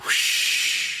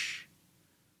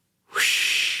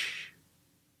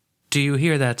Do you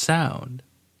hear that sound?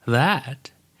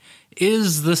 That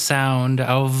is the sound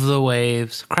of the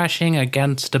waves crashing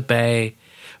against a bay.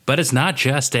 But it's not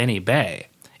just any bay.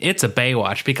 It's a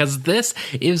Baywatch, because this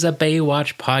is a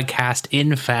Baywatch podcast.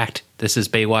 In fact, this is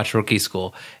Baywatch Rookie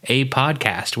School, a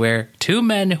podcast where two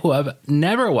men who have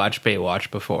never watched Baywatch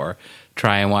before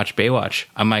try and watch Baywatch.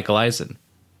 I'm Michael Eisen.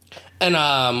 And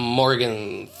I'm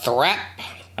Morgan Thrapp.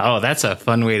 Oh, that's a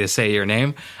fun way to say your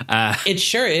name. It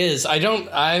sure is.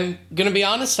 I'm going to be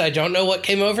honest, I don't know what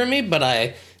came over me, but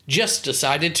I just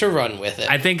decided to run with it.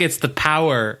 I think it's the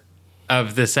power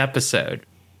of this episode.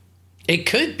 It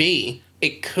could be.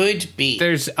 It could be.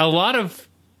 There's a lot of...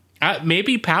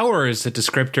 maybe power is a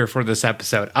descriptor for this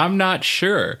episode. I'm not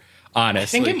sure,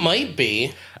 honestly. I think it might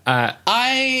be. I've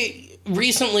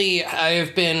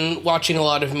been watching a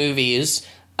lot of movies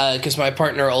because my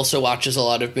partner also watches a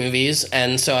lot of movies,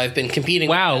 and so I've been competing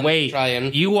with them to try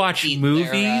and you watch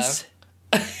movies?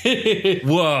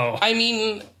 Whoa. I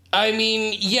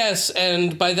mean, yes,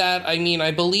 and by that, I mean, I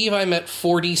believe I'm at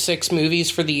 46 movies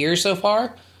for the year so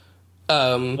far.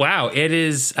 Wow, it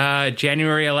is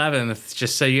January 11th,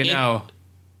 just so you know.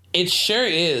 It sure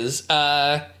is.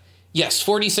 Yes,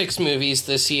 46 movies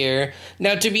this year.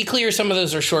 Now, to be clear, some of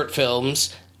those are short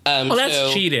films. Well,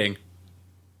 that's cheating.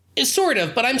 It's sort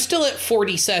of, but I'm still at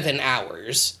 47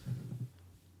 hours.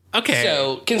 Okay.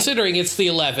 So, considering it's the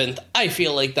 11th, I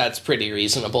feel like that's pretty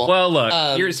reasonable. Well,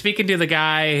 look, you're speaking to the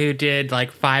guy who did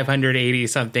like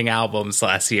 580-something albums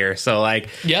last year. So, like,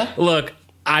 yeah. Look,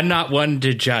 I'm not one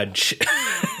to judge.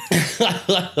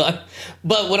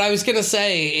 But what I was going to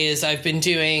say is I've been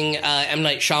doing M.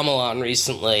 Night Shyamalan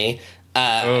recently.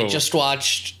 I just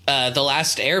watched The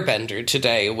Last Airbender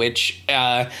today, which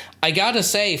I gotta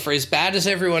say, for as bad as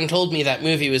everyone told me that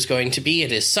movie was going to be,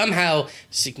 it is somehow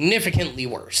significantly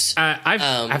worse.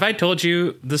 Have I told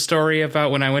you the story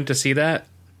about when I went to see that?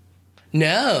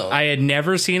 No. I had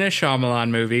never seen a Shyamalan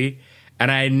movie,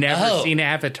 and I had never seen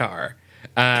Avatar.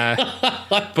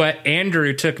 But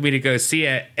Andrew took me to go see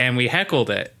it, and we heckled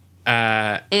it.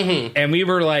 And we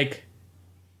were like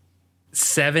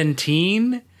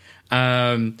 17,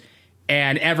 and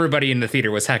everybody in the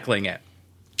theater was heckling it,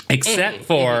 except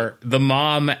for the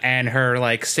mom and her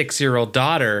like 6-year-old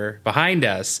daughter behind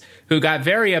us, who got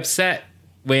very upset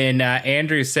when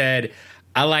Andrew said,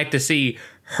 "I like to see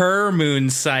her moon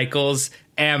cycles.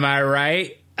 Am I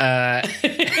right?"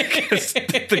 Because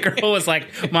the girl was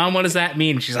like, "Mom, what does that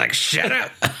mean?" She's like, "Shut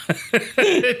up."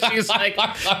 She's like,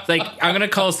 "I'm gonna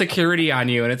call security on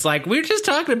you." And it's like, we're just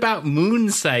talking about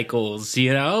moon cycles,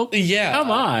 you know? Yeah,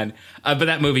 come on. But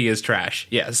that movie is trash.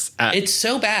 Yes, it's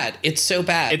so bad. It's so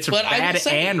bad. It's bad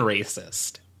and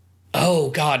racist. Oh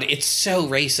God, it's so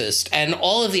racist, and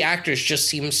all of the actors just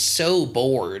seem so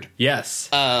bored. Yes.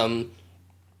 But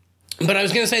I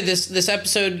was gonna say this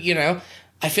episode, you know,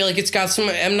 I feel like it's got some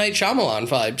M. Night Shyamalan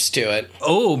vibes to it.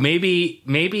 Oh, maybe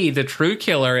the true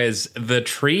killer is the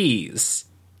trees.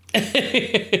 God,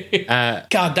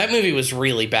 that movie was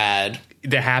really bad.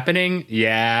 The Happening?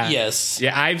 Yeah. Yes.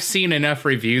 Yeah, I've seen enough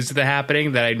reviews of The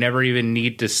Happening that I never even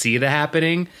need to see The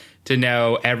Happening to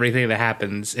know everything that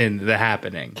happens in The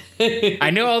Happening. I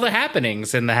know all the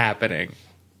happenings in The Happening.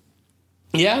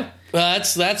 Yeah. Well,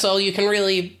 that's all you can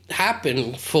really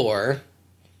happen for.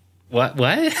 What?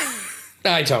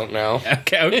 I don't know.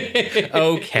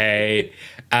 Okay.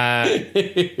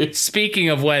 Speaking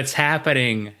of what's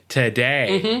happening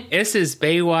today, this is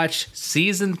Baywatch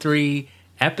Season 3,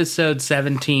 Episode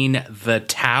 17, The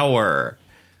Tower.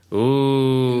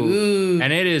 Ooh.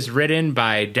 And it is written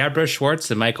by Deborah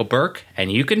Schwartz and Michael Burke,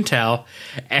 and you can tell.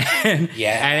 And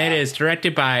it is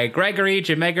directed by Gregory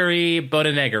Jemegari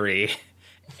Bodenegari.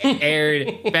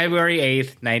 Aired February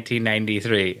 8th,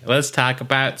 1993. Let's talk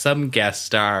about some guest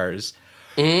stars.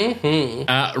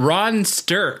 Ron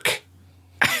Sterk.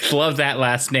 I love that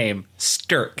last name.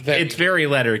 Sterk. It's very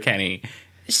Letterkenny.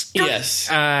 Sterk,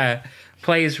 yes.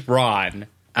 Plays Ron.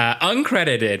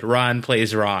 Uncredited, Ron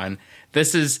plays Ron.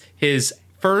 This is his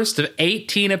first of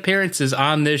 18 appearances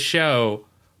on this show.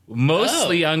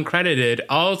 Mostly uncredited,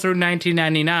 all through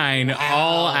 1999,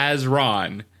 all as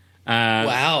Ron.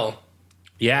 Wow.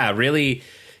 Yeah, really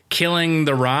killing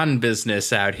the Ron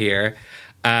business out here.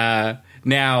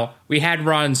 Now, we had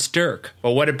Ron Sterk.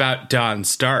 Well, what about Don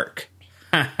Stark?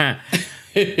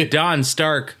 Don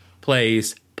Stark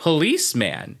plays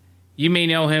Policeman. You may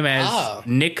know him as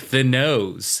Nick the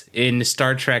Nose in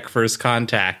Star Trek First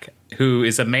Contact, who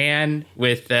is a man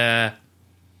with a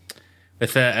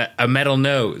metal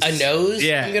nose. A nose?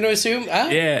 Yeah. I'm going to assume? Oh.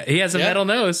 Yeah, he has a metal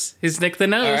nose. He's Nick the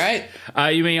Nose. All right.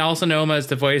 You may also know him as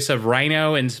the voice of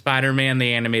Rhino in Spider-Man,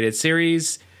 the animated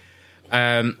series.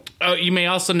 You may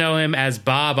also know him as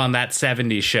Bob on That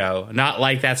 70s Show.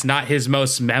 That's not his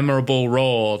most memorable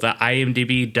role. The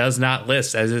IMDb does not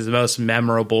list as his most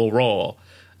memorable role.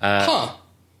 But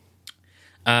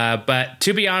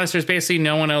to be honest, there's basically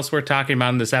no one else we're talking about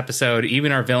in this episode.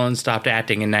 Even our villain stopped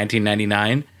acting in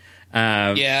 1999.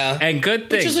 Yeah. And good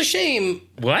thing. Which is a shame.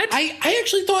 What? I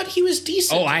actually thought he was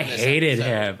decent. Oh, I hated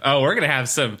him. Oh, we're going to have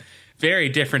some very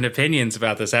different opinions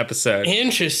about this episode.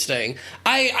 Interesting.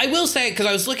 I will say, because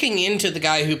I was looking into the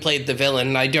guy who played the villain,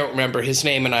 and I don't remember his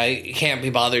name, and I can't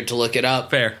be bothered to look it up.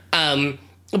 Fair.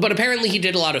 But apparently he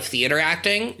did a lot of theater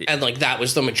acting, and like that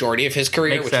was the majority of his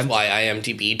career, Makes which sense. is why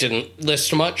IMDb didn't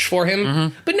list much for him.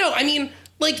 Mm-hmm. But no, I mean,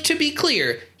 like, to be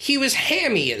clear, he was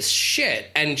hammy as shit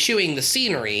and chewing the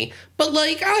scenery, but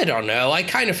like, I don't know, I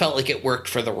kind of felt like it worked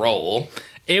for the role.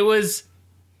 It was...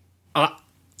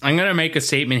 I'm going to make a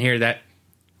statement here that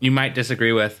you might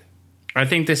disagree with. I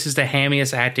think this is the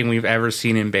hammiest acting we've ever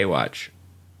seen in Baywatch.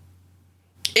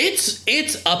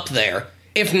 It's up there.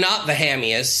 If not the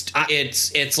hammiest,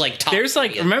 it's like top. There's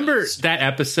like, remember that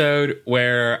episode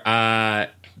where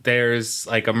there's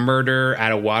like a murder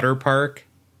at a water park?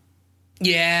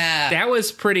 Yeah. That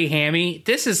was pretty hammy.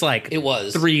 This is like It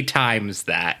was 3 times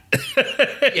that.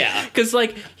 Yeah. Because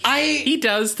like he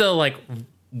does the like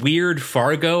weird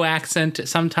Fargo accent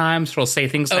sometimes. He'll say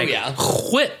things like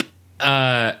whip,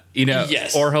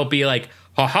 Yes. or he'll be like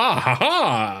ha ha ha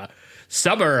ha,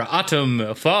 summer,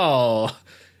 autumn, fall.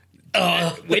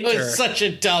 It was such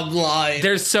a dumb line.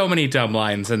 There's so many dumb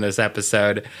lines in this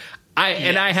episode. I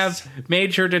have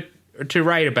made sure to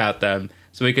write about them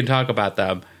so we can talk about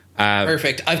them.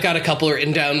 Perfect. I've got a couple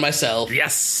written down myself.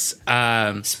 Yes.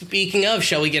 Speaking of,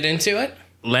 shall we get into it?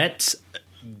 Let's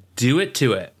do it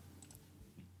to it.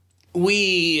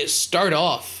 We start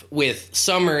off with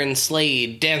Summer and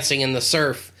Slade dancing in the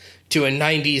surf to a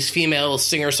 90s female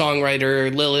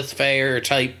singer-songwriter Lilith Fair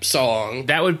type song.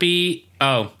 That would be...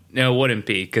 Oh, no, it wouldn't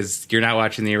be, because you're not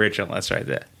watching the original. That's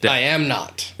right. I am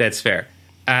not. That's fair.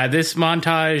 This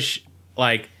montage,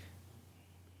 like...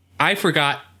 I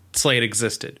forgot Slade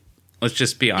existed. Let's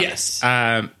just be honest.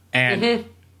 Yes.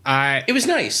 It was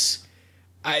nice.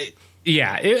 I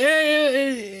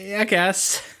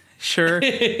guess. Sure.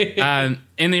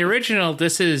 In the original,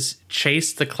 this is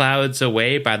Chase the Clouds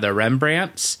Away by the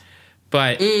Rembrandts.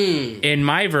 But in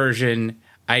my version,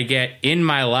 I get In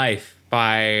My Life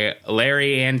by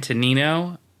Larry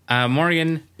Antonino.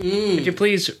 Morgan, could you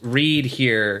please read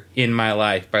here In My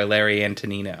Life by Larry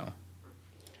Antonino?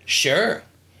 Sure.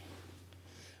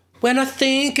 When I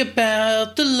think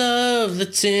about the love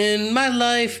that's in my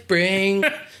life, bring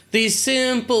these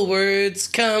simple words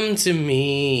come to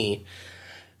me.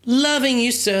 Loving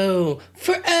you so,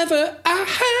 forever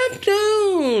I have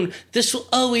known. This will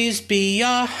always be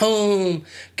our home.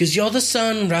 'Cause you're the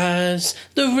sunrise,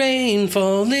 the rain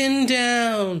falling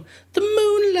down, the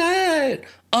moonlight,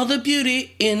 all the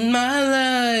beauty in my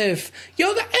life.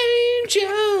 You're the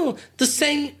angel, the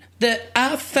saint that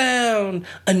I found,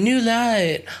 a new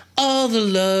light, all the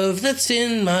love that's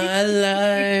in my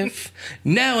life.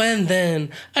 Now and then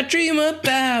I dream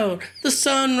about the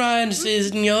sunrise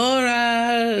in your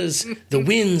eyes. The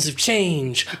winds of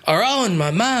change are on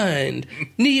my mind,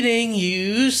 needing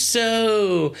you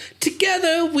so.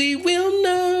 Together we will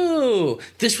know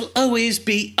this will always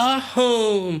be our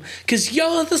home. 'Cause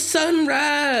you're the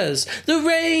sunrise, the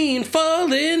rain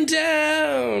falling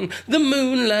down, the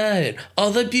moonlight,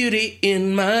 all the beauty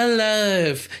in my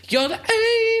life. You're the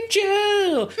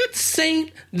angel, the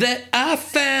saint that I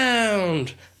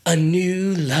found, a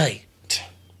new light.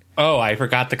 Oh, I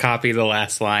forgot to copy the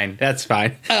last line. That's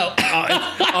fine. Oh.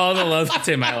 All the love that's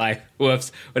in my life.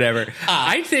 Whoops. Whatever.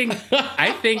 I think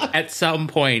at some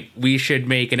point we should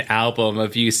make an album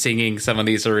of you singing some of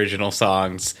these original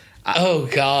songs. Oh,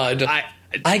 God.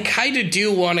 I kind of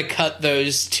do want to cut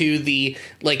those to the,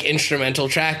 like, instrumental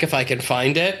track if I can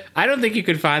find it. I don't think you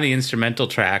could find the instrumental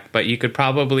track, but you could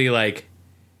probably, like,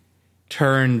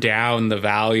 turn down the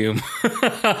volume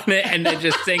on it and then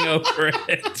just sing over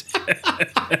it.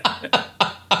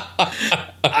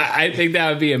 I think that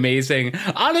would be amazing.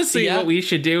 Honestly, what we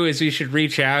should do is we should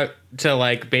reach out to,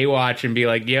 like, Baywatch and be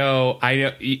like, yo, I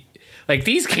know... Like,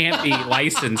 these can't be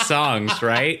licensed songs,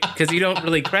 right? Because you don't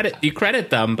really credit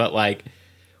them, but, like...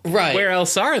 Right. Where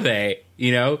else are they?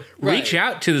 You know, reach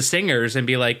out to the singers and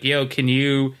be like, yo, do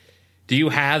you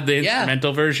have the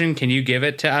instrumental version? Can you give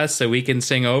it to us so we can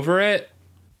sing over it?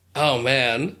 Oh,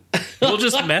 man. We'll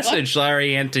just message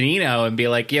Larry Antonino and be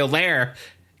like, yo, Lair.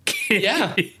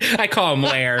 Yeah. I call him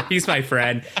Lair. He's my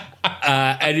friend.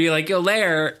 And be like, yo,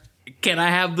 Lair, can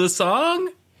I have the song?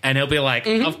 And he'll be like,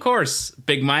 of course,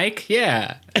 Big Mike.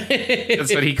 Yeah.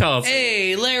 That's what he calls it.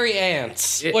 Hey, Larry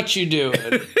Ants, what you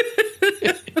doing?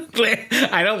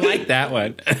 I don't like that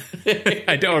one.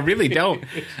 I really don't.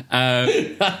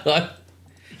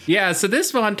 Yeah, so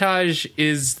this montage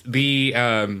is the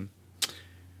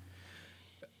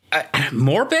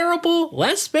more bearable,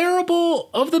 less bearable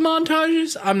of the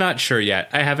montages? I'm not sure yet.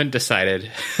 I haven't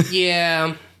decided.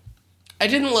 Yeah. I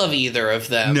didn't love either of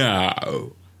them.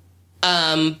 No.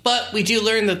 But we do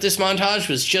learn that this montage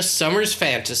was just Summer's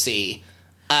fantasy.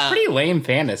 Pretty lame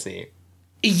fantasy.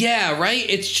 Yeah, right?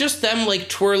 It's just them, like,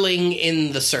 twirling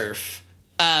in the surf.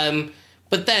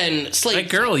 But then Slade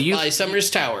by Summer's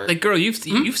tower. Like, girl,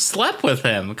 you've slept with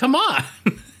him. Come on.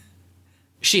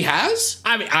 She has?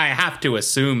 I mean, I have to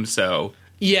assume so.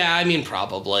 Yeah, I mean,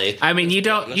 probably. I mean, you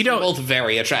don't both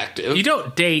very attractive. You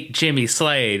don't date Jimmy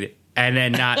Slade and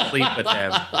then not sleep with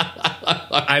him.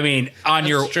 I mean,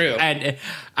 That's true. And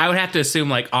I would have to assume,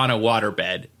 like, on a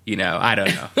waterbed. You know, I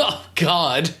don't know. Oh,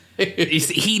 God.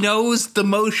 He knows the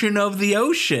motion of the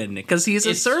ocean because he's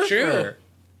a surfer. True.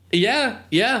 Yeah.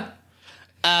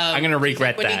 I'm gonna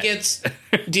regret that.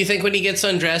 Do you think when he gets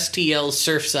undressed, he yells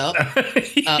 "Surf's up"?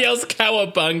 He yells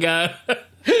 "Cowabunga,"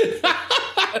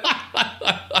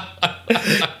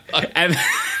 and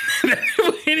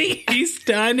when he's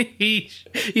done, he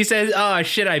says, "Oh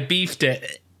shit, I beefed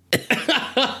it."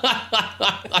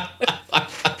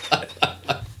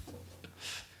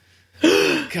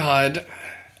 God,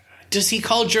 does he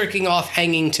call jerking off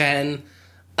hanging 10?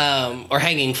 Or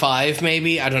hanging 5,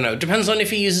 maybe? I don't know. Depends on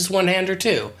if he uses one hand or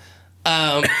two.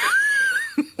 No.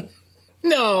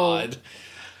 God.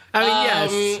 I mean,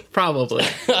 yes, probably.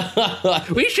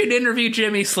 We should interview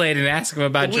Jimmy Slade and ask him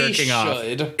about jerking off.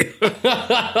 We should.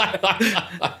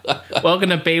 Welcome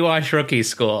to Baywatch Rookie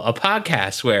School, a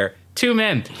podcast where two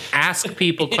men ask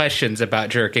people questions about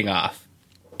jerking off.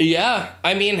 Yeah.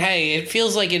 I mean, hey, it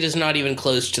feels like it is not even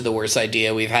close to the worst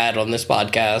idea we've had on this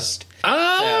podcast.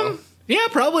 Yeah,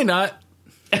 probably not.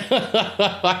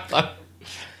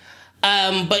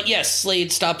 But yes,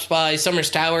 Slade stops by Summer's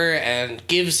tower and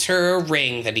gives her a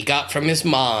ring that he got from his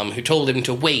mom, who told him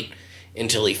to wait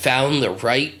until he found the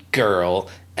right girl.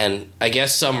 And I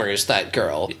guess Summer is that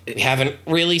girl. We haven't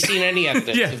really seen any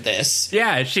evidence of this.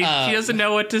 Yeah, she doesn't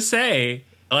know what to say.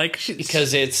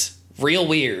 Because it's real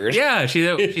weird. Yeah,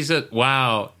 she said,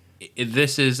 wow,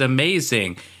 this is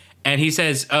amazing. And he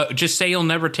says, just say you'll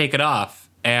never take it off.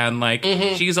 And,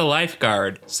 she's a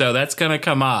lifeguard, so that's gonna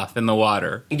come off in the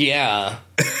water. Yeah.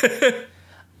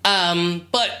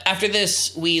 But after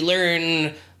this, we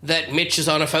learn that Mitch is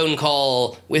on a phone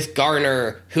call with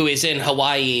Garner, who is in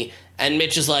Hawaii, and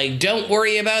Mitch is like, don't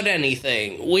worry about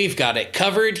anything. We've got it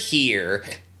covered here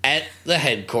at the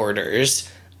headquarters.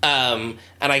 And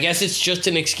I guess it's just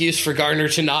an excuse for Garner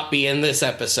to not be in this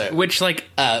episode. Which,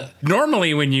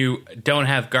 normally when you don't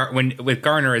have with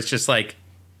Garner, it's just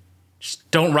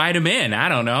just don't write him in. I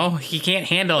don't know. He can't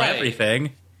handle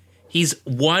everything. He's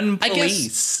one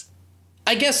police.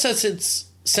 I guess since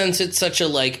it's such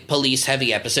a police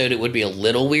heavy episode, it would be a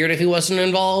little weird if he wasn't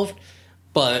involved.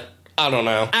 But I don't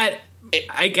know.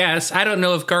 I guess I don't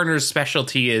know if Garner's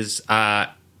specialty is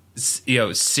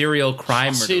serial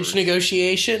crime hostage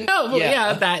negotiation. Oh,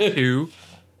 yeah, that too.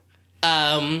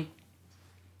 But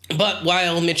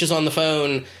while Mitch is on the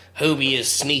phone, Hobie is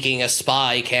sneaking a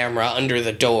spy camera under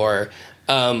the door.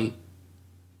 And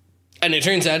it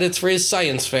turns out it's for his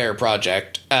science fair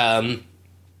project. And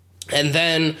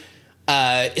then,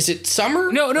 is it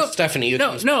Summer? No. Stephanie.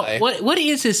 No. What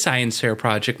is his science fair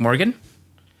project, Morgan?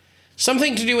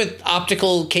 Something to do with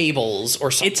optical cables or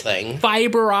something. It's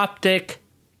fiber optic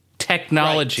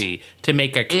technology to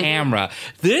make a camera.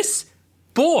 This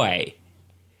boy...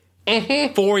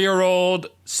 4-year-old,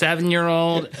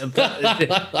 7-year-old,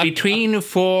 between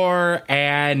 4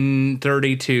 and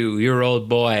 32-year-old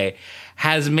boy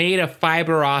has made a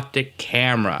fiber optic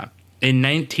camera in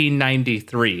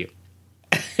 1993.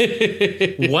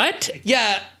 What?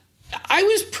 Yeah, I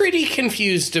was pretty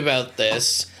confused about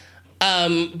this.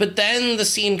 But then the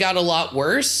scene got a lot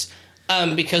worse.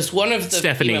 Because one of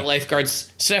the female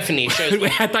lifeguards, Stephanie, shows...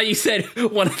 I thought you said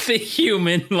one of the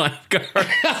human lifeguards.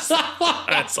 That's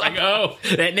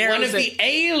that narrows one of the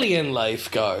alien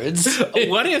lifeguards.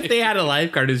 What if they had a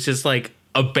lifeguard who's just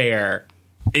a bear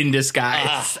in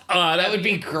disguise? That would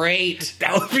be great.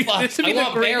 That would be. I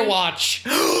want Bear Watch.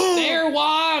 Bear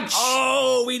Watch.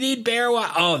 Oh, we need Bear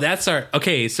Watch. Oh, that's our.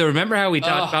 Okay, so remember how we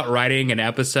talked about writing an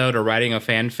episode or writing a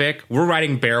fanfic? We're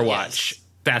writing Bear Watch. Yes.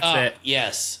 That's it.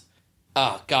 Yes.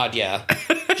 Oh, God, yeah.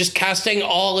 Just casting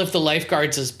all of the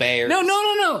lifeguards as bears.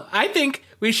 No. I think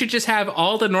we should just have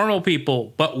all the normal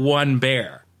people, but one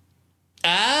bear.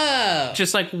 Ah.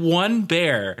 Just like one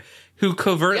bear who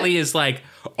covertly is like,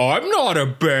 I'm not a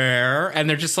bear. And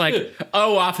they're just like,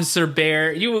 oh, Officer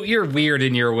Bear, you're weird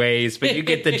in your ways, but you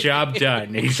get the job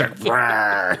done. And he's like,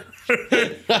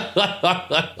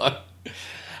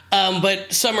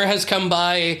 but Summer has come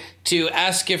by to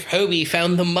ask if Hobie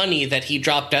found the money that he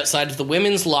dropped outside of the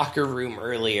women's locker room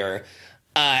earlier.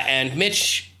 And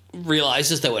Mitch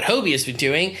realizes that what Hobie has been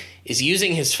doing is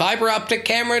using his fiber optic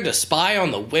camera to spy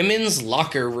on the women's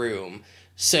locker room.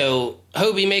 So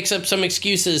Hobie makes up some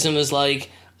excuses and is like,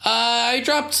 I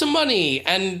dropped some money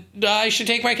and I should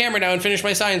take my camera now and finish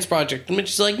my science project. And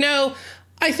Mitch is like, no,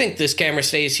 I think this camera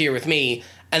stays here with me.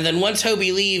 And then once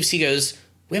Hobie leaves, he goes,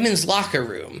 women's locker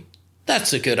room.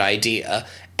 That's a good idea.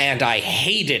 And I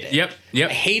hated it. Yep.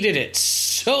 I hated it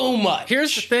so much.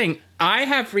 Here's the thing. I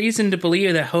have reason to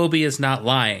believe that Hobie is not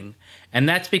lying. And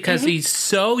that's because he's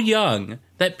so young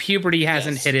that puberty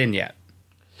hasn't hit in yet.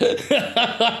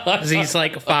 He's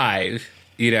like 5,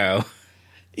 you know.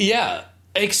 Yeah.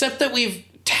 Except that we've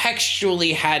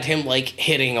textually had him, like,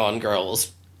 hitting on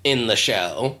girls in the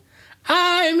show.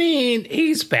 I mean,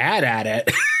 he's bad at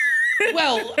it.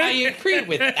 Well, I agree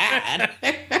with that.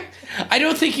 I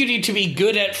don't think you need to be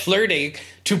good at flirting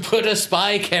to put a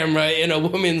spy camera in a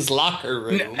woman's locker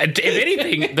room. If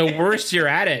anything, the worse you're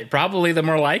at it, probably the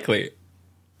more likely.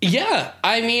 Yeah,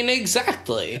 I mean,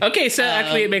 exactly. Okay, so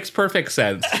actually it makes perfect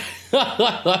sense.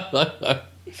 But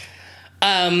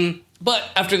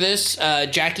after this,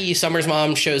 Jackie, Summer's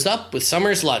mom, shows up with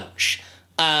Summer's lunch.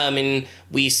 And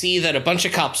we see that a bunch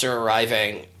of cops are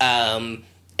arriving.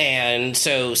 And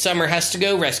so Summer has to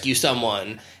go rescue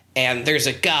someone. And there's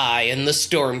a guy in the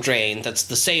storm drain that's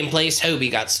the same place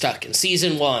Hobie got stuck in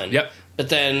season 1. Yep. But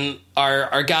then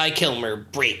our guy Kilmer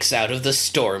breaks out of the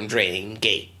storm drain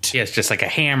gate. He has just like a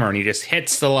hammer and he just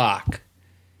hits the lock.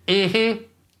 Mm-hmm.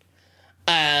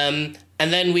 And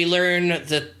then we learn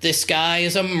that this guy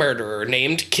is a murderer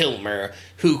named Kilmer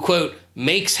who, quote,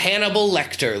 makes Hannibal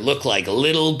Lecter look like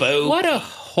Little Bo. What a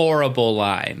horrible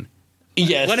line.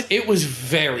 Yes, it was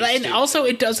very And stupid. also,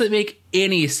 it doesn't make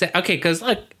any sense. Okay, because,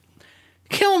 look,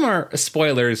 Kilmer,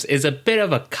 spoilers, is a bit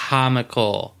of a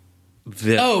comical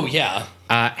villain. Oh, yeah.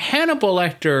 Hannibal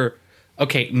Lecter,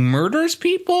 okay, murders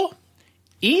people,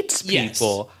 eats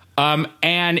people,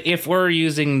 and if we're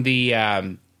using the,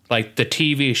 like, the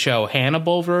TV show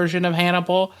Hannibal version of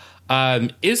Hannibal,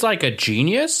 is like a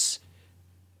genius.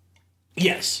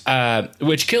 Yes.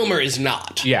 Which Kilmer is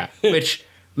not. Yeah, which,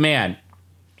 man,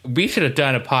 we should have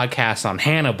done a podcast on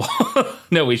Hannibal.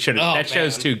 No, we shouldn't. Oh, that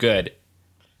show's man. too good.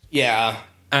 Yeah.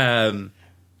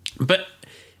 But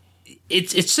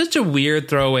it's such a weird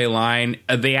throwaway line.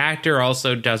 The actor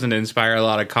also doesn't inspire a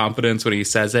lot of confidence when he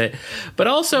says it. But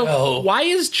also, why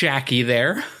is Jackie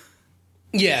there?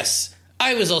 Yes.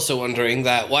 I was also wondering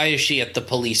that. Why is she at the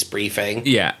police briefing?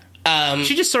 Yeah.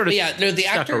 She just sort of the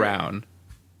stuck actor, around.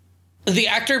 The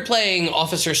actor playing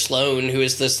Officer Sloan, who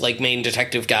is this, like, main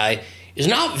detective guy, is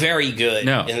not very good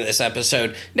in this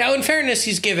episode. Now, in fairness,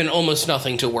 he's given almost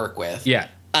nothing to work with. Yeah.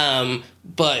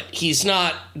 But he's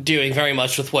not doing very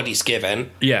much with what he's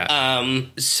given. Yeah.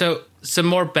 So, some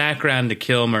more background to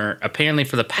Kilmer. Apparently,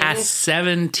 for the past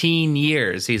 17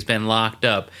 years, he's been locked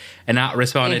up and not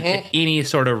responded to any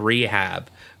sort of rehab.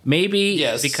 Maybe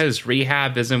because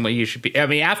rehab isn't what you should be. I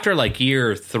mean, after like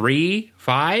year 3,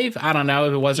 5, I don't know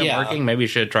if it wasn't working. Maybe you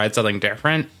should have tried something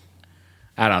different.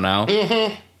 I don't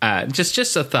know.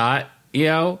 Just a thought, you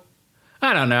know.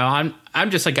 I don't know.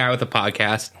 I'm just a guy with a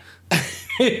podcast.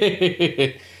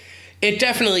 It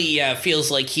definitely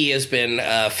feels like he has been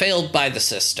failed by the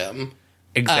system.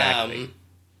 Exactly.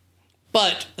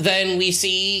 But then we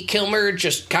see Kilmer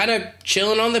just kind of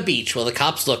chilling on the beach while the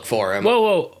cops look for him.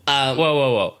 Whoa.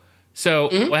 So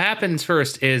what happens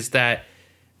first is that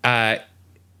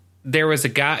there was a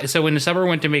guy. So when Summer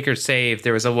went to make her save,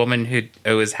 there was a woman who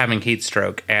was having heat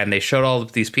stroke, and they showed all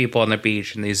of these people on the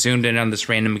beach, and they zoomed in on this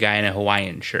random guy in a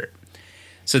Hawaiian shirt.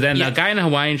 So then the guy in a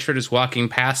Hawaiian shirt is walking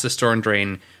past the storm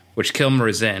drain, which Kilmer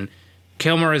is in.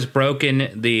 Kilmer has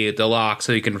broken the lock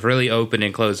so he can really open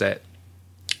and close it.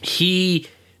 He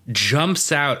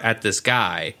jumps out at this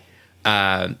guy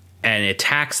and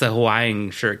attacks the Hawaiian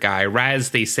shirt guy.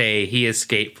 As they say, he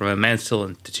escaped from a mental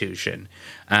institution.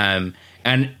 And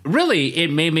really,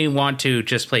 it made me want to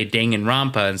just play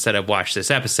Danganronpa instead of watch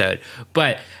this episode.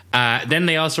 But then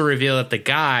they also reveal that the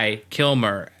guy,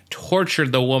 Kilmer,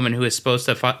 tortured the woman who is supposed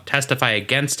to testify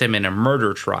against him in a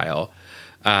murder trial.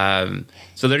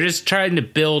 So they're just trying to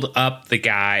build up the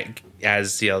guy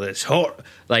as, you know, this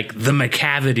like the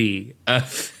Macavity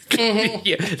of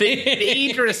the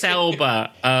Idris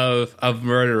Elba of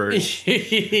murderers.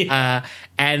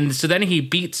 And so then he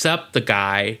beats up the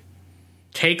guy,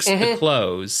 takes the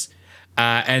clothes,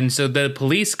 and so the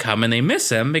police come and they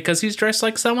miss him because he's dressed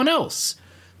like someone else.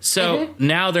 So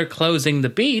now they're closing the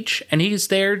beach, and he's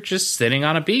there just sitting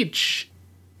on a beach.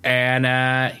 And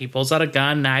he pulls out a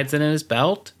gun and hides it in his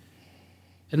belt.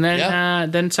 And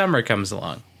then Summer comes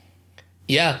along.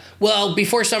 Yeah. Well,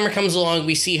 before Summer comes along,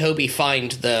 we see Hobie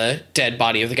find the dead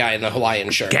body of the guy in the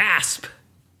Hawaiian shirt. Gasp!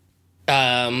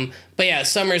 But yeah,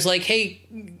 Summer's like, hey,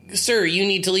 sir, you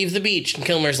need to leave the beach. And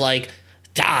Kilmer's like,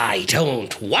 I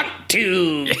don't want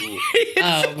to.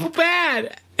 It's so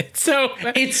bad.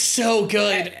 It's so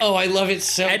good. Oh, I love it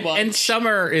so much. And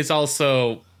Summer is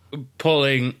also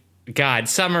pulling... God,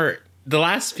 Summer... The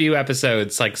last few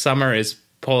episodes, like, Summer is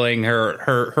pulling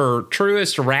her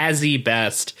truest Razzie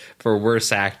best for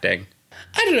worst acting.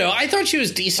 I don't know. I thought she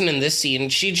was decent in this scene.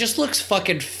 She just looks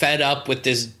fucking fed up with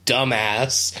this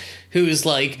dumbass who's,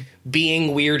 like,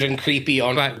 being weird and creepy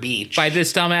on her beach. By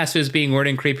this dumbass who's being weird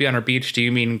and creepy on her beach, do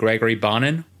you mean Gregory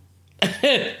Bonin?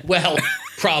 Well,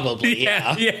 probably,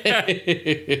 yeah.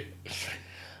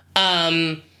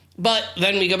 But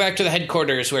then we go back to the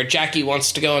headquarters where Jackie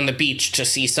wants to go on the beach to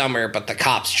see Summer, but the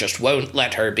cops just won't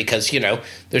let her because, you know,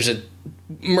 there's a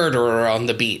murderer on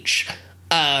the beach.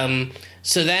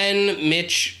 So then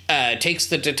Mitch takes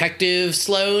the detective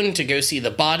Sloan to go see the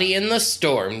body in the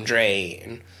storm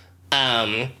drain.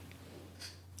 Then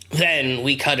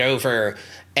we cut over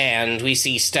and we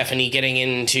see Stephanie getting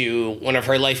into one of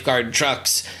her lifeguard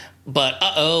trucks. But,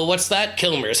 what's that?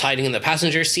 Kilmer's hiding in the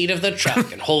passenger seat of the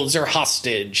truck and holds her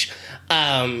hostage.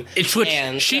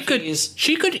 She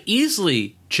could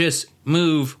easily just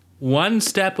move one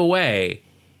step away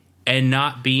and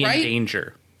not be in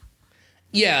danger.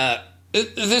 Yeah,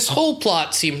 this whole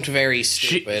plot seemed very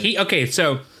stupid. Okay,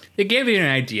 so to give you an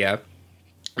idea,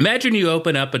 imagine you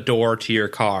open up a door to your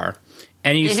car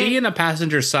and you see in the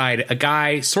passenger side a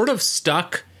guy sort of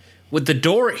stuck with the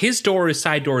door, his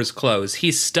side door is closed.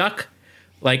 He's stuck,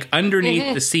 like,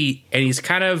 underneath the seat, and he's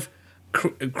kind of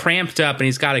cramped up, and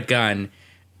he's got a gun.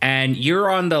 And you're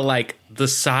on the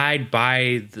side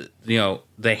by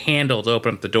the handle to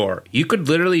open up the door. You could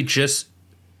literally just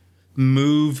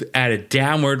move at a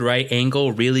downward right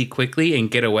angle really quickly and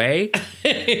get away.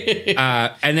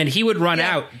 And then he would run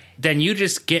out. Then you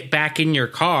just get back in your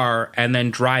car and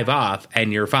then drive off,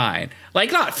 and you're fine.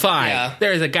 Like, not fine. Yeah.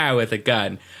 There's a guy with a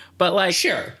gun. But, like...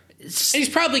 Sure. He's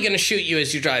probably going to shoot you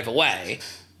as you drive away.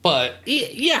 But...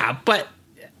 Yeah, but...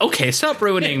 Okay, stop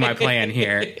ruining my plan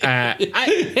here.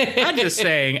 I'm just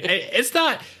saying, it's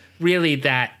not really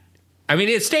that... I mean,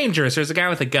 it's dangerous. There's a guy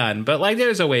with a gun. But, like,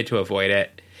 there's a way to avoid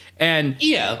it. And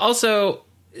also,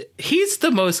 he's the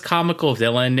most comical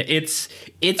villain. It's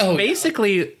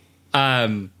basically...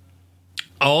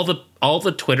 all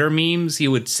the Twitter memes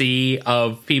you would see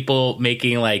of people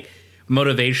making, like...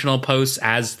 motivational posts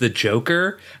as the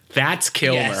Joker, that's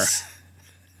Kilmer. Yes.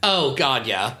 Oh, God,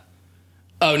 yeah.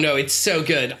 Oh, no, it's so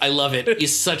good. I love it.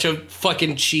 He's such a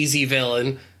fucking cheesy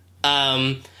villain.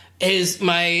 My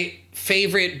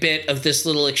favorite bit of this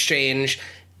little exchange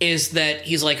is that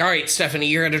he's like, all right, Stephanie,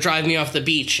 you're going to drive me off the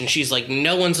beach. And she's like,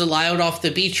 no one's allowed off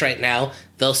the beach right now.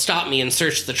 They'll stop me and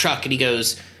search the truck. And he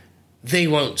goes... They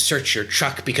won't search your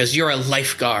truck because you're a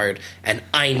lifeguard and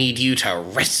I need you to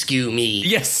rescue me.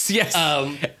 Yes.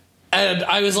 And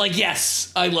I was like,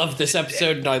 yes, I love this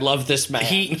episode and I love this man.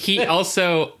 He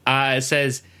also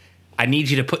says, I need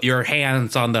you to put your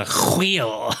hands on the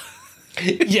wheel.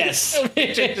 Yes.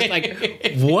 Just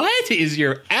like, what is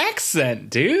your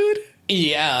accent, dude?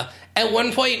 Yeah. At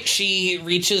one point, she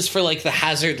reaches for, like, the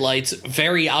hazard lights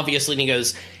very obviously, and he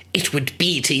goes... It would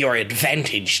be to your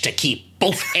advantage to keep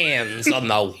both hands on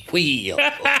the wheel.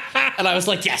 And I was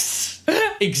like, yes,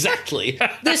 exactly.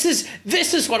 This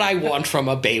is what I want from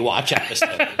a Baywatch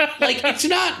episode. Like, it's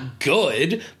not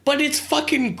good, but it's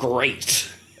fucking great.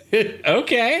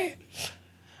 Okay.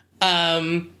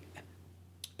 But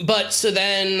so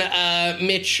then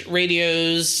Mitch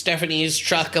radios Stephanie's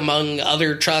truck among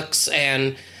other trucks,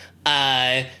 and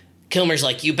Kilmer's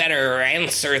like, you better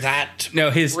answer that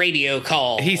radio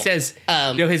call. He says,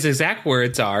 his exact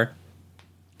words are,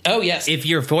 oh, yes. If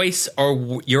your voice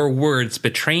or your words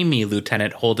betray me,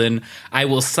 Lieutenant Holden, I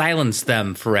will silence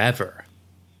them forever.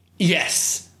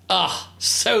 Yes. Oh,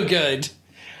 so good.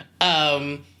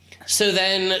 So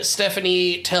then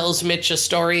Stephanie tells Mitch a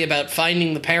story about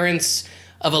finding the parents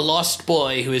of a lost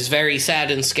boy who is very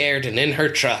sad and scared and in her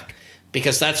truck.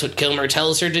 Because that's what Kilmer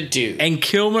tells her to do. And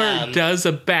Kilmer does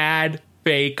a bad,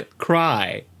 fake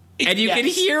cry. And you can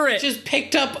hear it. Just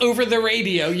picked up over the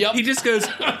radio. Yup. He just goes,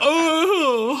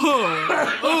 oh.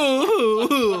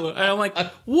 And I'm like,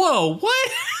 whoa,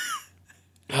 what?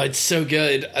 Oh, it's so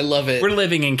good. I love it. We're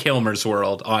living in Kilmer's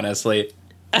world, honestly.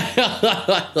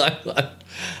 But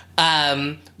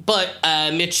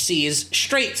Mitch sees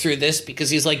straight through this because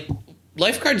he's like,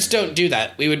 lifeguards don't do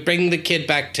that. We would bring the kid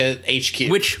back to HQ.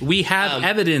 Which we have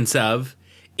evidence of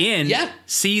in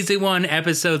Season 1,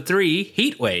 Episode 3,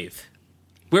 Heat Wave,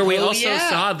 where we also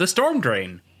saw the storm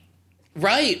drain.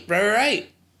 Right.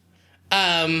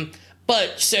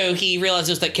 But so he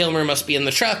realizes that Kilmer must be in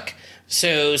the truck.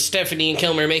 So Stephanie and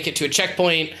Kilmer make it to a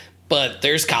checkpoint, but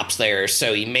there's cops there,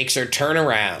 so he makes her turn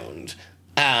around.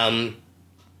 And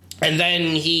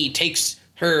then he takes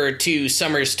her to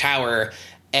Summers Tower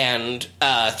and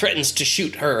threatens to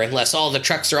shoot her unless all the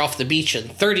trucks are off the beach in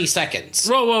 30 seconds.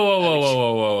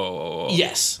 Whoa.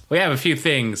 Yes. We have a few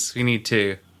things we need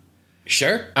to...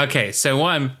 Sure. Okay, so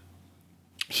one,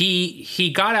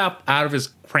 he got up out of his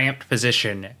cramped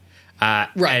position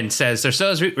and says, there's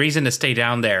no reason to stay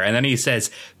down there. And then he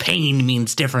says, pain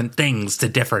means different things to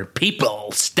different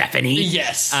people, Stephanie.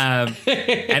 Yes. And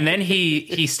then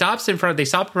they stop in front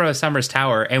of Summers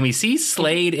Tower, and we see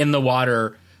Slade in the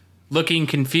water looking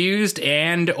confused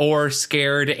and or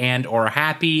scared and or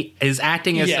happy. His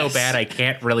acting is so bad I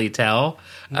can't really tell.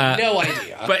 No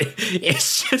idea. But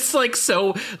it's just like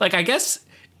so, like, I guess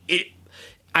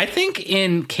I think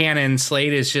in canon,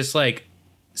 Slade is just like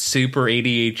super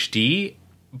ADHD,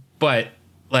 but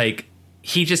like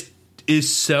he just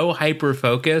is so hyper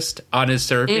focused on his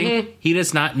surfing, he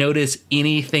does not notice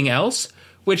anything else.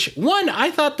 Which, one,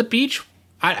 I thought the beach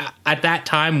at that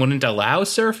time wouldn't allow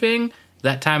surfing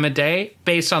that time of day,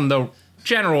 based on the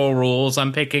general rules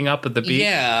I'm picking up at the beach.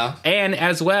 Yeah, and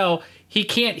as well, he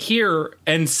can't hear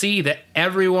and see that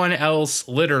everyone else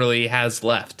literally has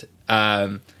left.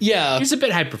 He's a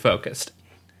bit hyper focused.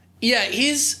 Yeah,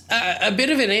 he's a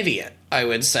bit of an idiot, I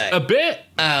would say. A bit.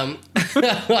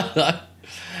 But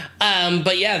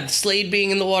yeah, Slade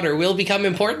being in the water will become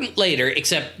important later,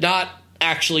 except not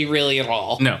actually really at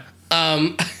all. No.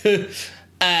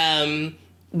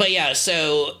 But yeah,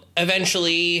 so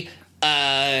eventually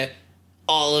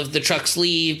all of the trucks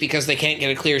leave because they can't get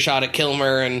a clear shot at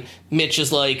Kilmer, and Mitch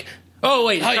is like, oh,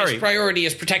 wait, highest priority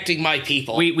is protecting my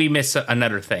people. We miss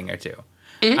another thing or two.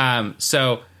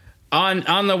 So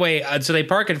on the way, so they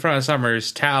park in front of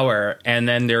Summers Tower, and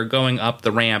then they're going up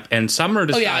the ramp, and Summer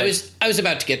decides... I was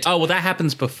about to get to... Oh, well, that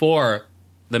happens before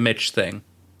the Mitch thing.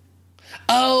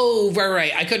 Oh,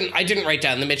 right. I didn't write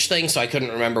down the Mitch thing, so I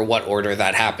couldn't remember what order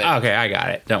that happened. Okay, I got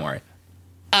it. Don't worry.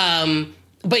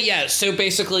 But yeah, so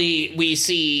basically we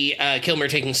see Kilmer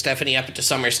taking Stephanie up to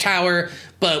Summers Tower,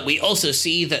 but we also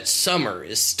see that Summer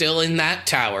is still in that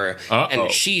tower,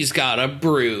 and she's got a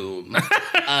broom.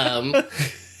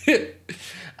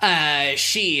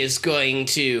 She is going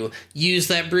to use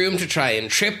that broom to try and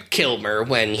trip Kilmer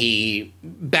when he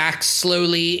backs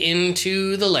slowly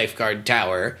into the lifeguard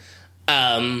tower.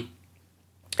 And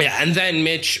then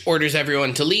Mitch orders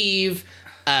everyone to leave,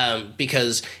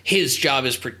 because his job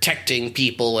is protecting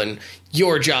people and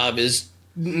your job is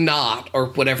not, or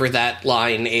whatever that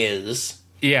line is.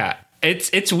 Yeah,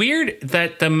 it's weird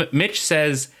that Mitch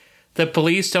says the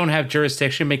police don't have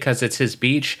jurisdiction because it's his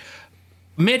beach.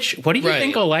 Mitch, what do you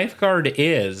think a lifeguard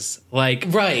is? Like,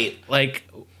 like,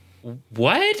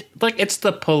 what? Like, it's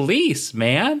the police,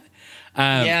 man.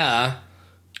 Yeah.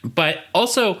 But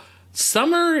also,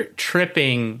 Summer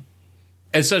tripping,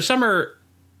 and so Summer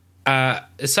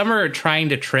trying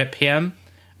to trip him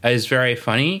is very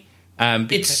funny.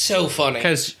 It's so funny.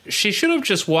 Because she should have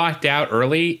just walked out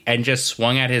early and just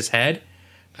swung at his head.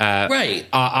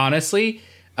 Honestly.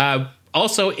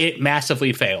 Also, it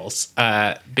massively fails.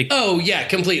 Oh, yeah,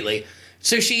 completely.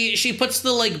 So she puts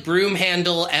the, like, broom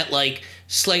handle at, like,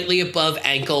 slightly above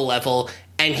ankle level,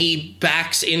 and he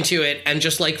backs into it and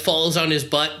just, like, falls on his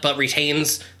butt, but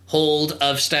retains hold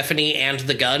of Stephanie and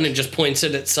the gun and just points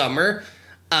it at Summer.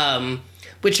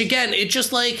 Which, again, it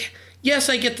just, like... Yes,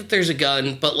 I get that there's a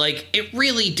gun, but, like, it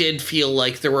really did feel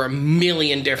like there were a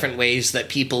million different ways that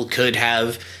people could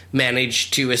have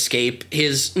managed to escape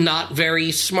his not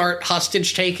very smart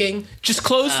hostage-taking. Just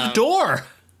close the door!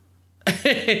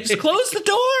 Just close the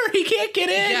door! He can't get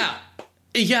in!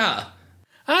 Yeah.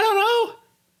 I don't know.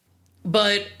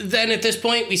 But then at this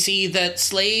point, we see that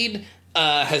Slade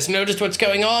has noticed what's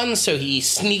going on, so he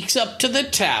sneaks up to the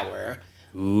tower.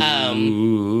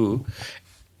 Ooh.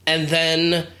 And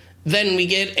then we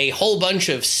get a whole bunch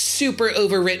of super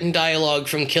overwritten dialogue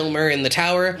from Kilmer in the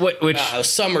tower. Which how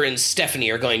Summer and Stephanie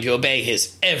are going to obey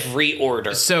his every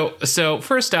order. So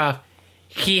first off,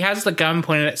 he has the gun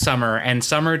pointed at Summer, and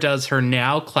Summer does her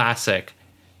now classic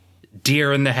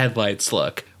deer in the headlights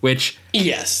look, which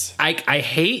yes, I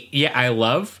hate. Yeah, I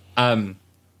love.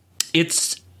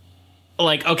 It's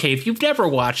like, okay, if you've never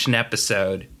watched an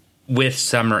episode with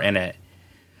Summer in it,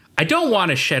 I don't want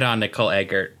to shit on Nicole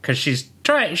Eggert because she's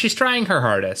trying her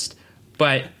hardest,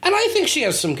 but and I think she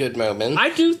has some good moments. I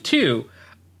do too.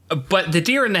 But the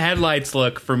deer in the headlights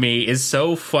look for me is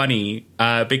so funny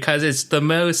because it's the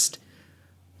most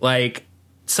like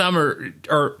Summer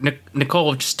or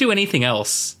Nicole, just do anything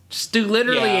else. Just do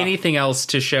literally anything else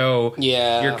to show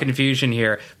your confusion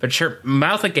here. But her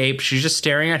mouth agape, she's just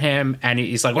staring at him, and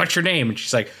he's like, "What's your name?" And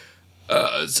she's like,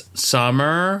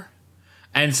 "Summer."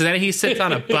 And so then he sits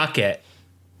on a bucket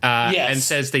and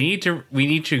says, we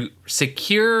need to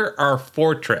secure our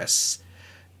fortress.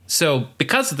 So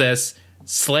because of this,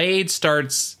 Slade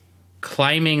starts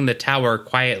climbing the tower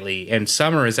quietly, and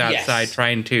Summer is outside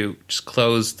trying to just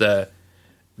close the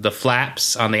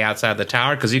flaps on the outside of the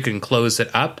tower because you can close it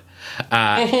up.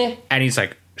 And he's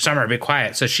like, Summer, be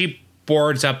quiet. So she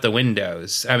boards up the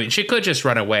windows. I mean, she could just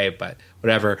run away, but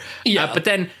whatever. Yeah. But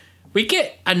then we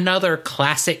get another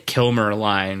classic Kilmer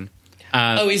line.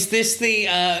 Is this the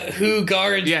who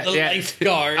guards the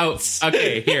lifeguards? Oh,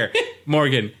 okay, here.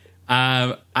 Morgan,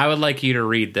 I would like you to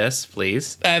read this,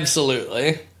 please.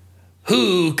 Absolutely.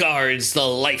 Who guards the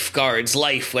lifeguard's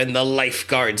life when the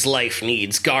lifeguard's life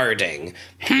needs guarding?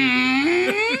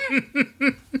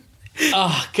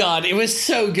 Oh, God, it was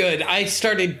so good. I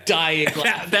started dying.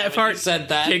 that part said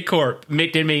that. Kid Corp,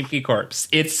 did make Corpse.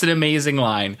 It's an amazing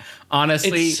line.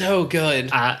 Honestly, it's so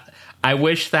good. I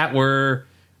wish that were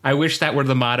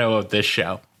the motto of this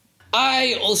show.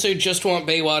 I also just want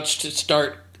Baywatch to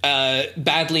start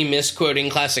badly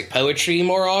misquoting classic poetry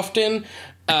more often.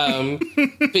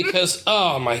 Because,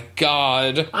 oh my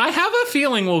God. I have a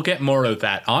feeling we'll get more of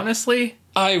that, honestly.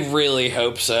 I really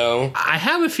hope so. I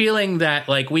have a feeling that,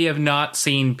 like, we have not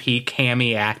seen peak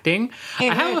Hammy acting. I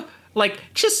have,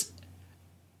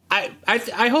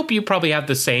 I hope you probably have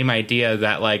the same idea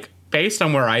that, like, based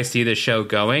on where I see the show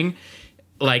going,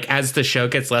 like, as the show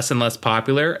gets less and less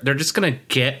popular, they're just going to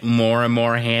get more and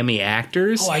more hammy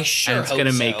actors. Oh, I sure hope so. And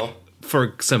it's going to make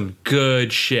for some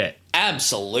good shit.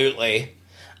 Absolutely.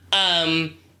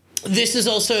 This is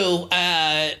also,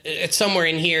 somewhere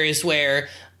in here is where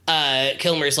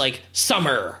Kilmer's like,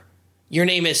 Summer. Your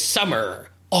name is Summer,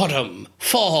 Autumn,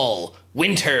 Fall,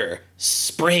 Winter,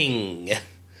 Spring.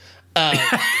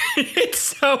 It's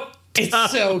so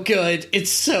good. It's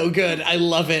so good. I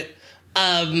love it.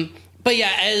 But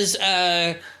yeah,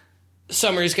 as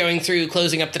Summer's going through,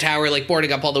 closing up the tower, like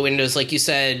boarding up all the windows, like you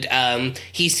said,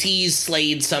 he sees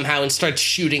Slade somehow and starts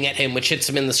shooting at him, which hits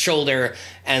him in the shoulder.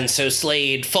 And so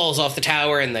Slade falls off the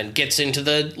tower and then gets into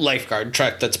the lifeguard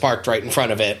truck that's parked right in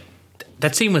front of it.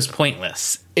 That scene was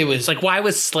pointless. It was like, why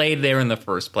was Slade there in the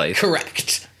first place?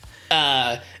 Correct.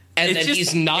 And then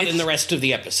he's not in the rest of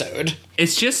the episode.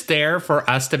 It's just there for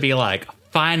us to be like,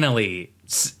 finally,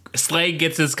 Slade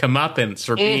gets his comeuppance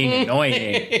for being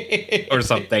annoying or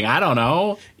something. I don't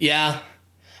know. Yeah.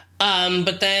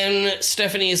 But then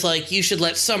Stephanie's like, you should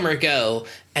let Summer go.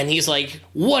 And he's like,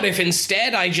 what if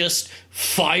instead I just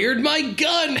fired my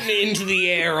gun into the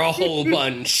air a whole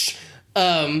bunch?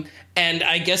 And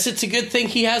I guess it's a good thing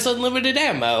he has unlimited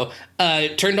ammo.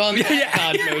 Turned on that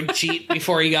God mode cheat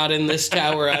before he got in this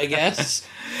tower, I guess.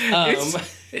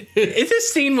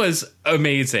 This scene was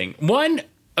amazing. One,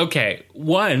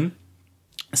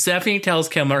 Stephanie tells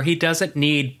Kilmer he doesn't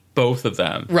need both of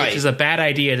them, which is a bad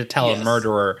idea to tell a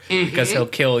murderer because he'll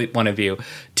kill one of you.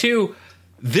 Two,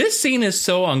 this scene is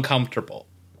so uncomfortable.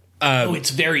 It's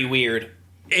very weird.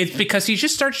 It's because he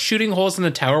just starts shooting holes in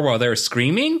the tower while they're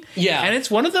screaming. Yeah. And it's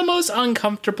one of the most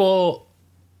uncomfortable,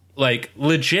 like,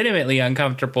 legitimately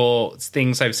uncomfortable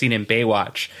things I've seen in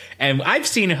Baywatch. And I've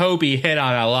seen Hobie hit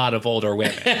on a lot of older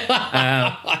women.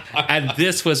 And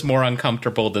this was more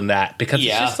uncomfortable than that because it's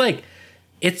just like,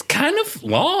 it's kind of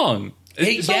long.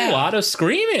 It's a lot of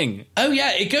screaming. Oh,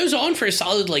 yeah. It goes on for a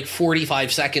solid,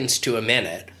 45 seconds to a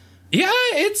minute. Yeah,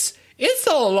 it's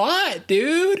a lot,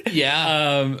 dude.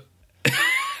 Yeah.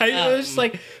 I was just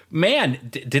like, man,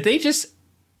 did they just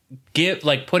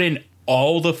put in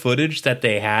all the footage that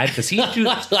they had? Because he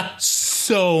shoots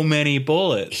so many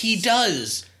bullets. He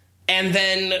does. And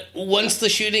then once the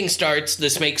shooting starts,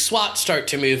 this makes SWAT start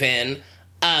to move in.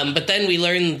 But then we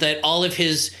learn that all of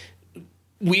his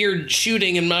weird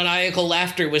shooting and maniacal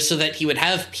laughter was so that he would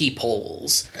have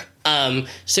peepholes.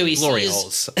 So he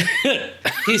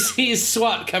sees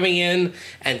SWAT coming in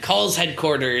and calls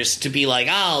headquarters to be like,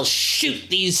 I'll shoot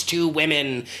these two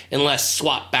women unless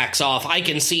SWAT backs off. I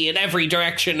can see in every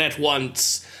direction at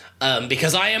once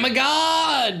because I am a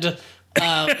god.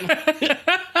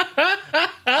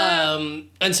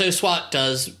 And so SWAT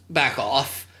does back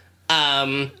off.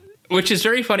 Which is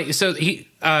very funny. So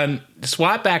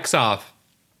SWAT backs off.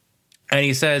 And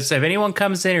he says, if anyone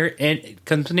comes near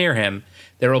him,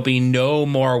 there will be no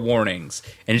more warnings.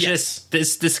 And just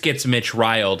this gets Mitch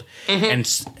riled. And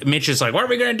Mitch is like, what are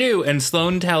we going to do? And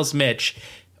Sloane tells Mitch,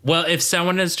 well, if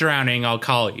someone is drowning, I'll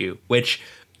call you. Which,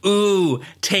 ooh,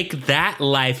 take that,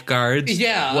 lifeguards.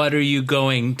 Yeah. What are you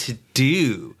going to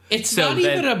do? It's not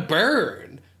even a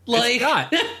burn. Like, it's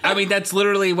not. I mean, that's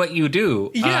literally what you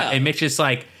do. Yeah. And Mitch is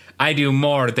like, I do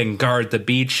more than guard the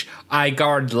beach. I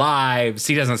guard lives.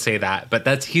 He doesn't say that,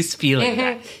 but he's feeling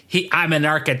that. I'm an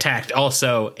architect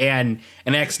also, and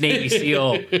an ex-Navy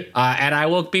SEAL, and I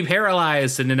will be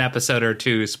paralyzed in an episode or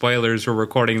two. Spoilers, we're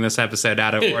recording this episode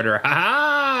out of order.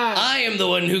 Ha-ha! I am the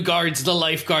one who guards the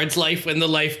lifeguard's life when the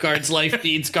lifeguard's life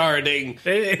needs guarding.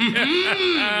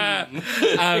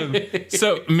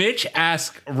 So Mitch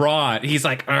asks Ron, he's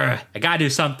like, I gotta do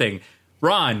something.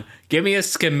 Ron, give me a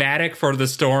schematic for the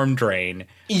storm drain.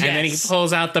 Yes. And then he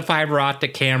pulls out the fiber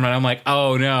optic camera, and I'm like,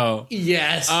 oh, no.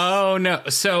 Yes. Oh, no.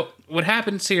 So what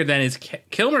happens here then is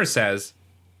Kilmer says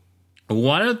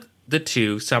one of the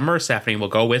two, Summer or Stephanie, will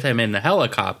go with him in the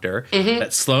helicopter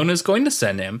that Sloane is going to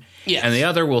send him, and the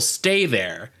other will stay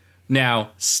there.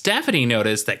 Now, Stephanie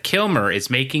noticed that Kilmer is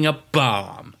making a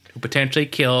bomb to potentially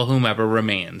kill whomever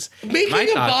remains. Making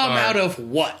a bomb out of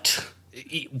what?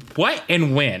 What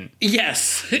and when?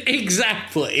 Yes,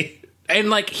 exactly. And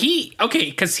like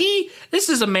because this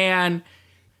is a man,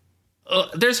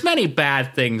 there's many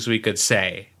bad things we could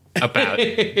say about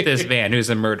this man who's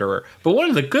a murderer. But one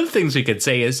of the good things we could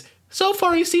say is, so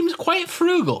far he seems quite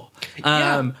frugal.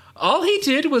 All he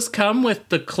did was come with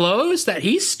the clothes that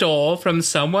he stole from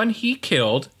someone he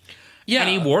killed. Yeah. And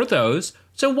he wore those.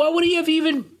 So what would he have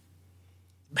even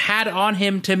had on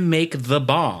him to make the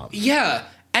bomb? Yeah.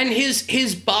 And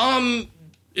his bomb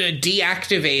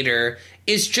deactivator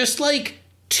is just like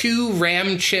 2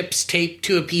 RAM chips taped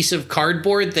to a piece of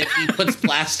cardboard that he puts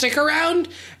plastic around.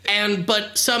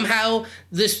 But somehow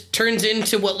this turns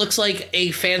into what looks like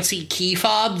a fancy key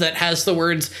fob that has the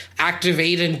words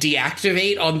activate and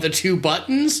deactivate on the 2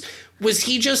 buttons. Was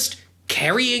he just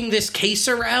carrying this case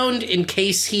around in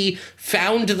case he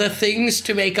found the things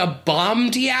to make a bomb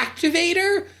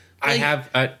deactivator? I have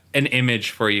an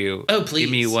image for you. Oh, please.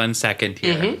 Give me 1 second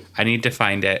here. I need to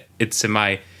find it. It's in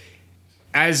my...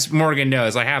 As Morgan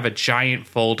knows, I have a giant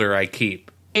folder I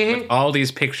keep with all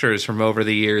these pictures from over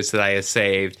the years that I have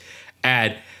saved.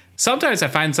 And sometimes I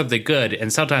find something good,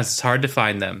 and sometimes it's hard to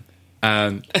find them.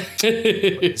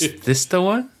 Is this the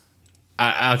one?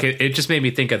 Okay, it just made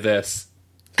me think of this.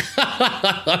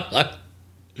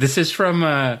 This is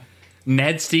from...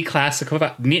 Ned's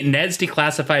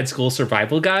Declassified School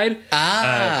Survival Guide.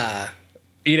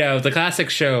 The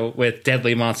classic show with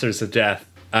deadly monsters of death.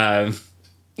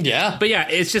 Yeah. But yeah,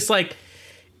 it's just like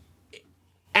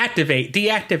activate,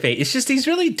 deactivate. It's just these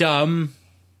really dumb,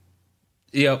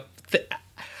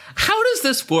 how does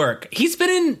this work? He's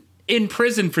been in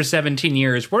prison for 17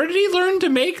 years. Where did he learn to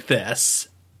make this?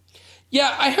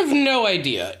 Yeah, I have no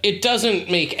idea. It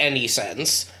doesn't make any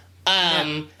sense.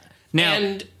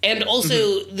 Now, and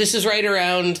also this is right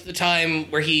around the time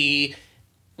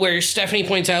where Stephanie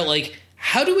points out, like,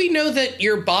 how do we know that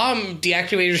your bomb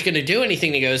deactivator is going to do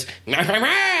anything? He goes,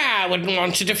 I wouldn't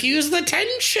want to diffuse the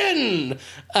tension.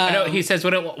 I know, he says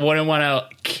wouldn't want to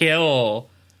kill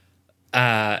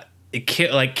the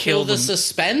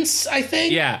suspense, I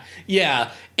think.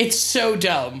 Yeah. It's so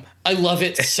dumb. I love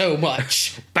it so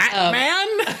much. Batman?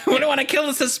 Wouldn't want to kill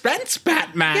the suspense,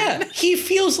 Batman. Yeah, he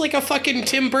feels like a fucking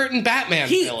Tim Burton Batman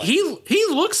villain. He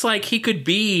looks like he could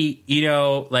be,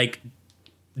 like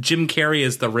Jim Carrey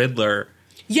as the Riddler.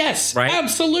 Yes, right?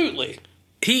 Absolutely.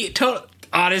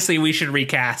 Honestly, we should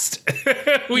recast.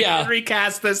 We should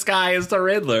recast this guy as the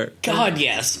Riddler. God,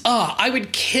 yes. I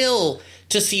would kill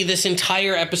to see this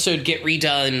entire episode get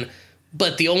redone,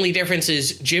 but the only difference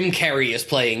is Jim Carrey is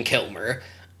playing Kilmer.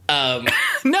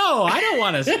 No, I don't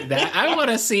want to see that. I want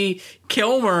to see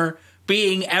Kilmer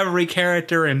being every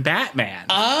character in Batman.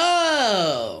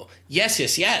 Oh,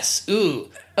 yes. Ooh.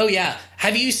 Oh, yeah.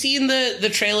 Have you seen the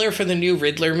trailer for the new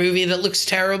Riddler movie that looks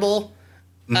terrible?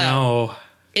 No.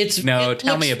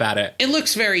 Tell me about it. It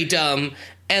looks very dumb.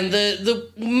 And the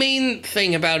main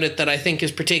thing about it that I think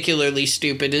is particularly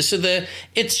stupid is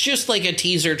it's just like a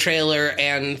teaser trailer,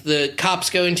 and the cops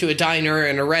go into a diner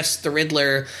and arrest the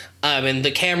Riddler, and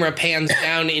the camera pans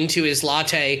down into his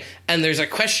latte, and there's a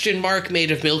question mark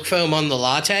made of milk foam on the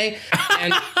latte.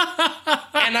 And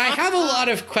I have a lot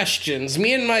of questions.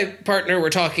 Me and my partner were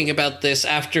talking about this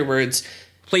afterwards.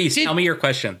 Please tell me your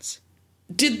questions.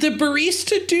 Did the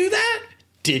barista do that?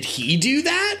 Did he do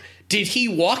that? Did he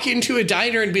walk into a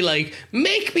diner and be like,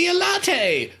 make me a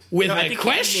latte with a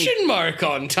question mark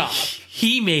on top?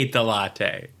 he made the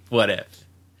latte? What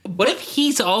if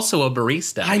he's also a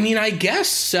barista? I mean, I guess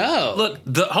so. Look,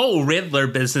 the whole Riddler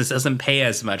business doesn't pay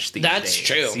as much these days. That's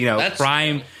true. You know, That's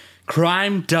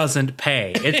crime doesn't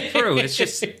pay. It's true. It's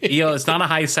just, you know, it's not a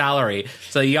high salary.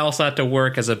 So you also have to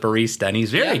work as a barista, and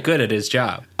he's very good at his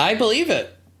job. I believe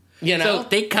it. You know? So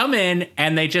they come in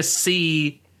and they just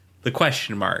see the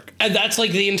question mark. And that's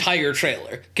like the entire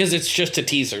trailer, because it's just a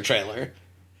teaser trailer.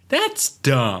 That's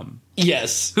dumb.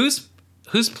 Yes.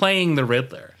 Who's playing the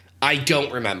Riddler? I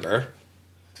don't remember.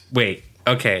 Wait,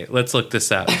 okay, let's look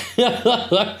this up.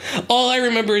 All I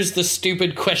remember is the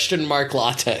stupid question mark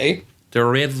latte. The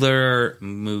Riddler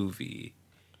movie.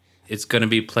 It's going to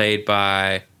be played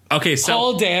by... Okay, so...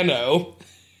 Paul Dano.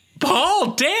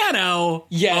 Paul Dano?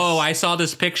 Yes. Oh, I saw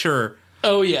this picture.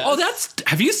 Oh, yeah. Oh, that's...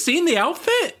 Have you seen the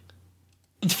outfit?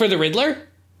 For the Riddler?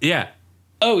 Yeah.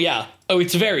 Oh, yeah. Oh,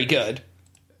 it's very good.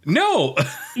 No.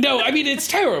 No, I mean, it's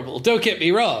terrible. Don't get me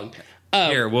wrong.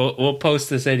 Here, we'll post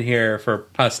this in here for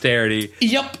posterity.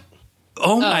 Yep.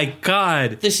 Oh my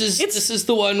God! This is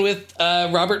the one with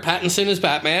Robert Pattinson as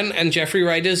Batman and Jeffrey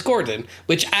Wright as Gordon,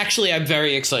 which actually I'm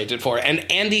very excited for, and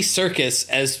Andy Serkis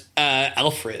as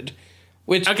Alfred.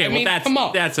 Which okay, I mean, well come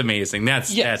on. that's amazing.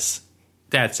 That's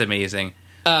amazing.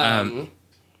 But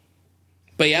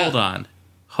yeah,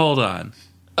 hold on.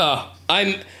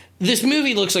 This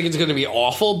movie looks like it's going to be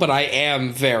awful, but I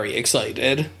am very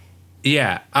excited.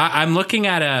 Yeah, I'm looking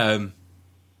at an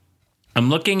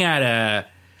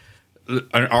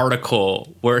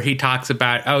article where he talks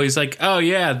about, he's like, oh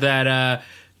yeah, that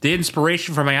the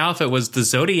inspiration for my outfit was the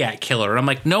Zodiac Killer. And I'm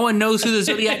like, no one knows who the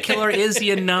Zodiac Killer is,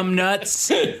 you numb nuts.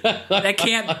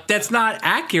 That's not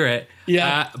accurate.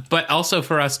 Yeah. But also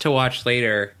for us to watch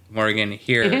later, Morgan,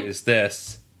 here is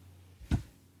this.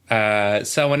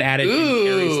 Someone added Jim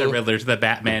Carrey's The Riddler to the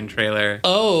Batman trailer.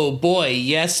 Oh boy,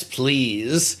 yes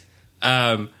please.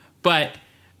 But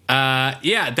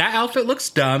that outfit looks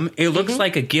dumb. It looks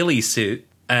like a ghillie suit.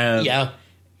 Yeah.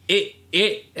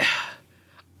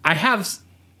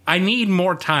 I need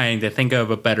more time to think of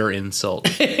a better insult.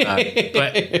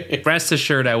 But rest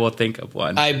assured I will think of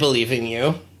one. I believe in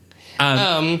you.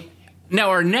 Now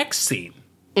our next scene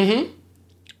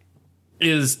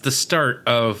is the start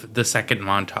of the second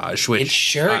montage, which it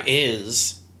sure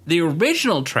is. The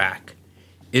original track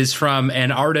is from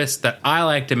an artist that I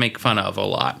like to make fun of a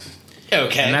lot.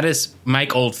 Okay. And that is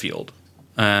Mike Oldfield.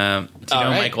 Do you know who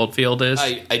Mike Oldfield is?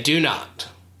 I do not.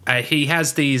 He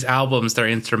has these albums that are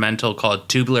instrumental called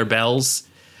Tubular Bells.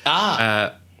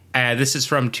 This is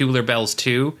from Tubular Bells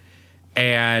 2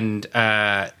 and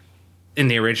in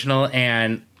the original.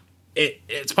 And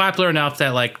it's popular enough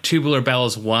that like Tubular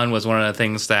Bells 1 was one of the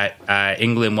things that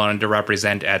England wanted to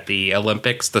represent at the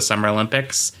Olympics, the Summer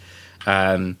Olympics.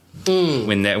 When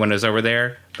it was over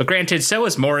there. But granted, so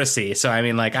was Morrissey. So, I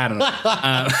mean, like, I don't know.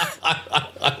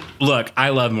 Look, I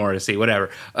love Morrissey,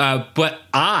 whatever. But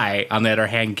I, on the other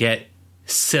hand, get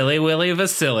Silly Willy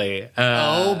Vasily.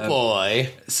 Oh,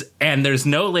 boy. And there's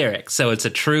no lyrics, so it's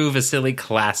a true Vasily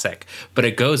classic. But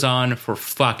it goes on for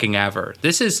fucking ever.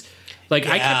 This is, like,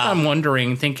 I kept on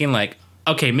wondering, thinking, like,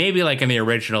 okay, maybe, like, in the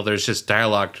original, there's just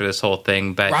dialogue to this whole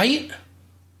thing, but... Right?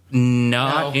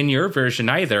 Not in your version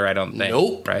either, I don't think.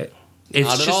 Nope. Right? It's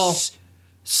not at all.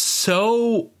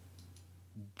 So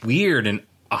weird and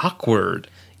awkward.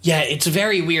 Yeah, it's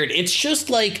very weird. It's just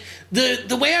like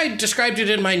the way I described it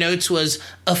in my notes was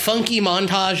a funky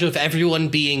montage of everyone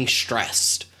being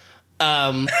stressed.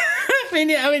 I mean,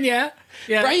 yeah.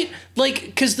 Right? Like,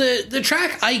 because the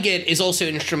track I get is also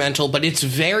instrumental, but it's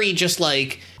very just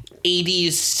like 80s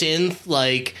synth,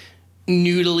 like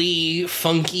noodly,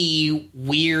 funky,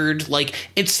 weird. Like,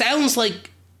 it sounds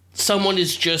like someone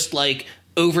is just like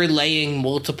overlaying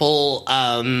multiple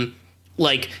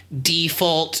like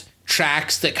default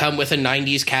tracks that come with a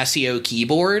 90s Casio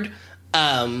keyboard.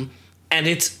 And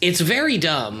it's very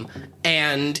dumb,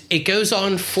 and it goes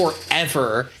on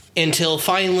forever until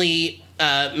finally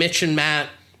Mitch and Matt.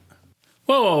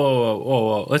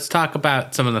 Whoa. Let's talk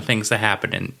about some of the things that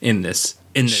happen in this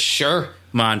Sure.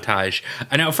 montage.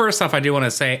 I know, first off, I do want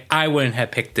to say I wouldn't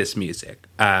have picked this music.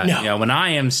 No. You know, when I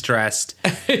am stressed,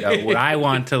 what I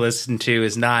want to listen to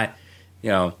is not, you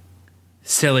know,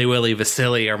 Silly Willy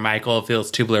Vasily or Mike Oldfield's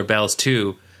Tubular Bells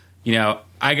 2. You know,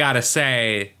 I gotta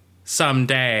say, some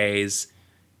days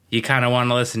you kind of want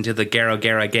to listen to the Garo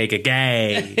Garo Gay Gay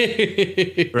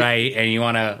Gay, right? And you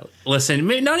want to listen,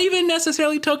 not even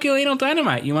necessarily Tokyo Anal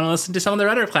Dynamite. You want to listen to some of their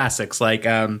other classics, like,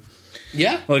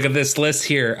 Yeah. look at this list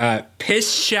here.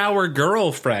 Piss Shower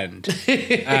Girlfriend.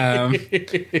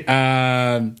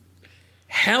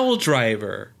 Hell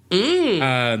Driver.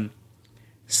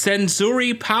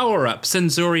 Senzuri power-up.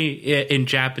 Senzuri in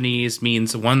Japanese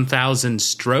means 1,000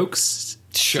 strokes.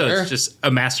 Sure. So it's just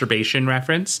a masturbation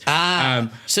reference.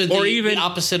 So the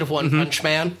opposite of One Punch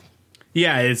Man?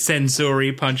 Yeah, it's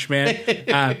Senzuri Punch Man.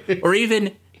 Or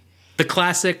even the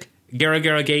classic Gara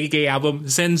Gara Gege album,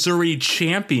 Senzuri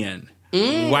Champion.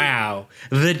 Wow.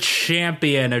 The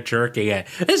champion of jerking it.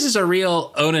 This is a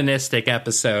real onanistic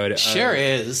episode. Sure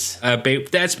is.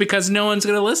 That's because no one's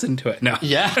going to listen to it. No.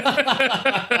 Yeah.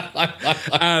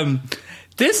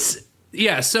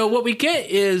 So what we get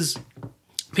is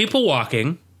people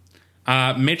walking.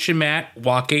 Mitch and Matt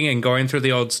walking and going through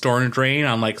the old storm drain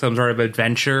on like some sort of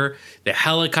adventure. The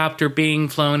helicopter being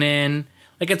flown in.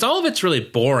 Like it's really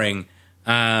boring.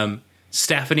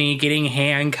 Stephanie getting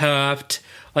handcuffed.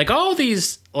 Like all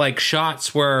these like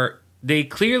shots where they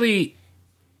clearly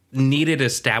needed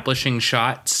establishing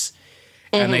shots.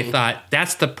 And they thought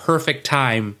that's the perfect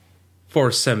time for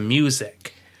some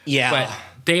music. Yeah. But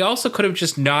they also could have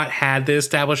just not had the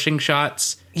establishing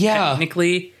shots. Yeah.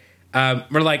 Technically.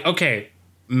 We're like, okay,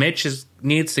 Mitch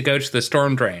needs to go to the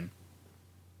storm drain.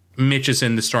 Mitch is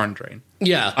in the storm drain.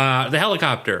 Yeah. The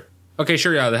helicopter. Okay,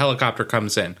 sure, yeah, the helicopter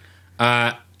comes in.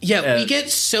 We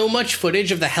get so much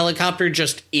footage of the helicopter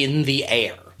just in the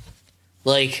air.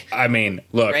 Like, I mean,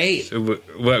 look, great.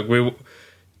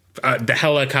 the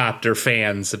helicopter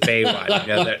fans of Baywatch, you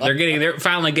know, they're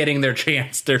finally getting their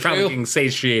chance. They're finally getting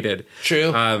satiated.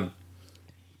 True.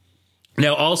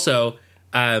 Now, also,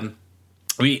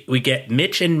 we get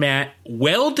Mitch and Matt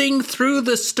welding through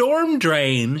the storm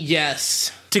drain.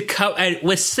 Yes.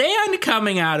 With sand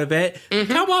coming out of it,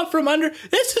 come up from under.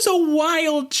 This is a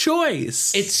wild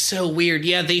choice. It's so weird.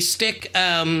 Yeah, they stick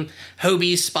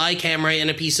Hobie's spy camera in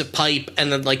a piece of pipe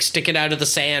and then like stick it out of the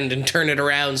sand and turn it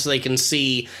around so they can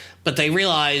see. But they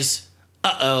realize,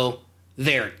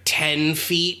 they're 10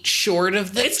 feet short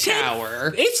of the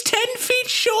tower. It's 10 feet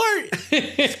short.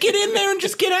 Just get in there and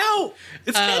just get out.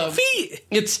 It's 10 feet.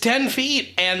 It's 10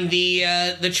 feet, and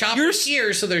the chopper's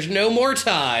here, so there's no more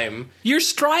time. Your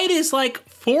stride is like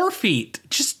 4 feet.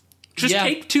 Just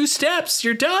take 2 steps.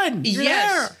 You're done. You're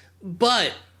there.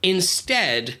 But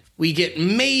instead, we get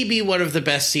maybe one of the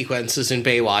best sequences in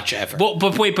Baywatch ever. Well,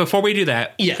 but wait, before we do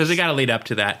that, because we got to lead up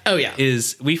to that. Oh, yeah.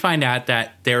 Is we find out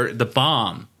that the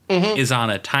bomb is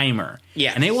on a timer.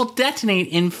 Yeah. And it will detonate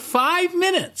in 5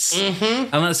 minutes.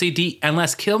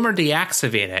 Unless Kilmer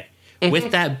deactivate it.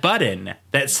 With that button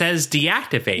that says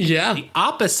deactivate. Yeah. The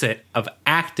opposite of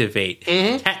activate.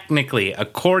 Technically,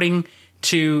 according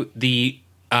to the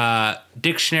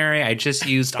dictionary I just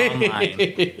used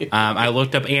online. I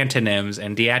looked up antonyms,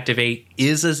 and deactivate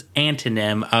is an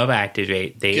antonym of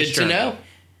activate. Good to know.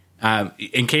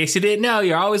 In case you didn't know,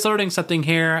 you're always learning something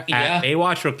here at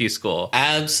Baywatch Rookie School.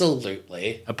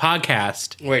 Absolutely. A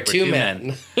podcast. We're two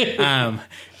men.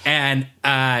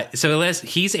 So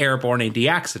he's airborne and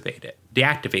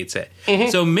deactivates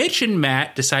it. So Mitch and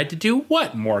Matt decide to do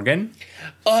what, Morgan?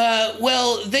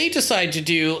 Well, they decide to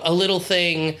do a little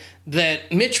thing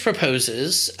that Mitch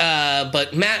proposes,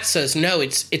 but Matt says, no,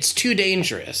 it's too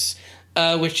dangerous,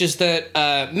 which is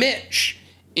that Mitch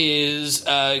is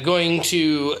going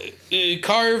to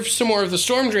carve some more of the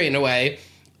storm drain away,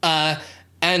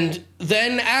 and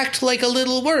then act like a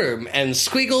little worm and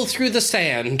squiggle through the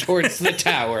sand towards the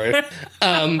tower.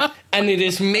 And it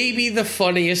is maybe the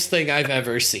funniest thing I've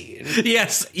ever seen.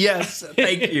 Yes,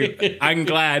 thank you. I'm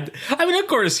glad. I mean, of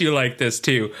course you like this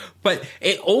too, but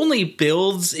it only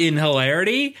builds in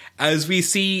hilarity as we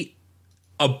see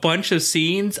a bunch of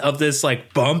scenes of this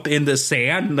like bump in the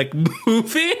sand like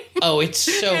moving. Oh, it's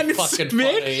so fucking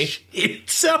funny.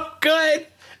 It's so good.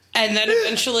 And then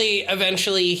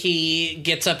eventually he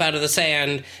gets up out of the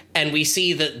sand, and we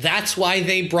see that that's why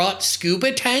they brought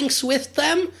scuba tanks with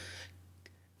them.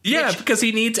 Yeah, because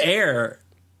he needs air.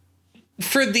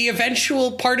 For the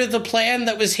eventual part of the plan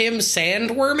that was him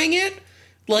sandworming it?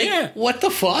 Like, What the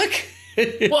fuck?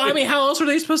 Well, I mean, how else are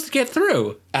they supposed to get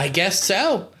through? I guess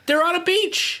so. They're on a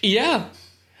beach. Yeah.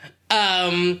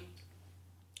 But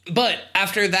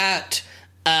after that,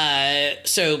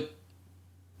 so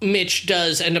Mitch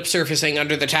does end up surfacing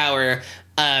under the tower,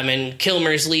 and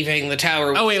Kilmer's leaving the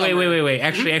tower. Oh, wait.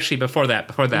 Actually, before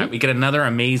that, we get another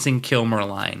amazing Kilmer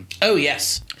line. Oh,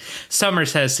 yes. Summer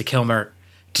says to Kilmer,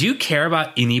 do you care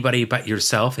about anybody but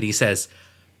yourself? And he says,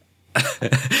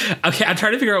 okay, I'm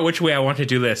trying to figure out which way I want to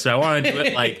do this. So I want to do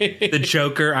it like the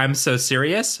Joker, I'm so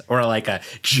serious, or like a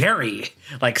Jerry,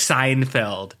 like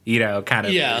Seinfeld, kind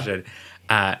of version.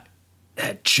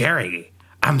 Jerry,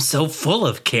 I'm so full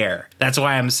of care. That's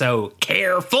why I'm so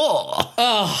careful.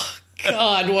 Oh,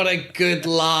 God, what a good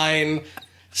line.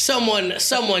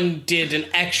 Someone did an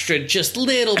extra, just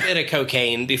little bit of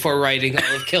cocaine before writing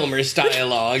all of Kilmer's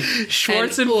dialogue.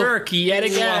 Schwartz and Burke yet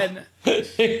again.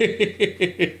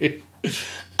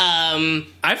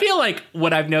 I feel like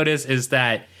what I've noticed is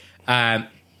that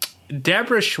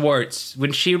Deborah Schwartz,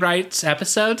 when she writes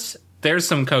episodes, there's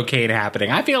some cocaine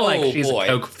happening. I feel like she's a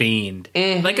coke fiend,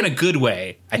 like in a good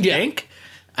way. I think.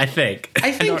 I think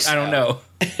so. I don't know.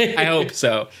 I hope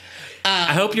so.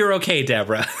 I hope you're okay,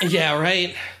 Deborah. Yeah,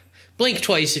 right. Blink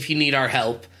twice if you need our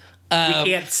help. We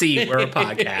can't see. We're a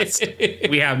podcast.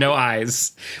 We have no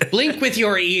eyes. Blink with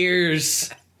your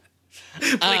ears.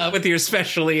 Blink with your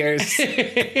special ears.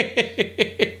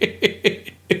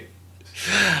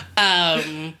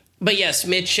 But yes,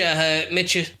 Mitch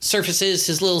surfaces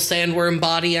his little sandworm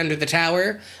body under the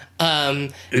tower.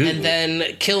 And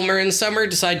then Kilmer and Summer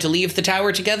decide to leave the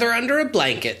tower together under a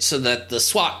blanket so that the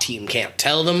SWAT team can't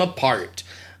tell them apart.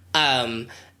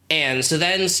 And so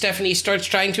then Stephanie starts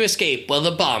trying to escape while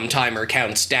the bomb timer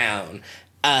counts down.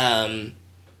 And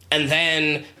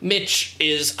then Mitch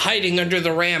is hiding under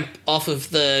the ramp off of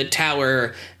the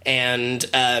tower and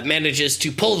manages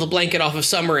to pull the blanket off of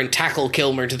Summer and tackle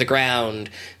Kilmer to the ground.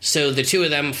 So the two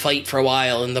of them fight for a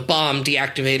while, and the bomb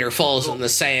deactivator falls in the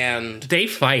sand. They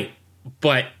fight,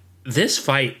 but this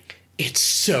fight... It's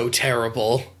so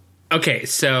terrible. Okay,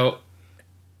 so...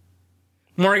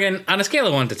 Morgan, on a scale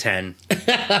of 1 to 10,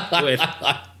 with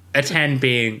a 10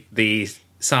 being the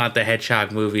Sonic the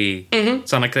Hedgehog movie,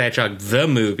 Sonic the Hedgehog the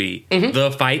movie, the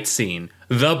fight scene,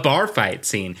 the bar fight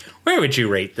scene, where would you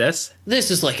rate this? This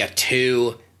is like a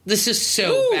 2. This is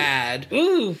so bad.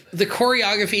 Ooh. The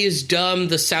choreography is dumb.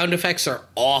 The sound effects are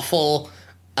awful.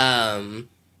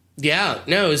 Yeah,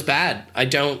 no, it was bad. I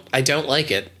don't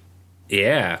like it.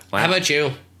 Yeah. Wow. How about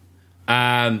you?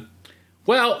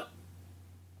 Well,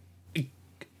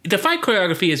 the fight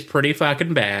choreography is pretty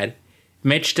fucking bad.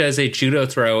 Mitch does a judo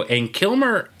throw, and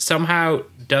Kilmer somehow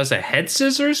does a head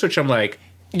scissors, which I'm like,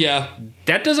 yeah,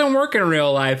 that doesn't work in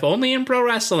real life. Only in pro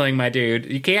wrestling, my dude.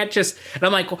 You can't just. And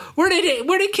I'm like, where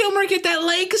did Kilmer get that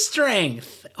leg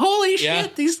strength? Holy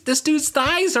shit! This dude's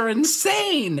thighs are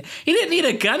insane. He didn't need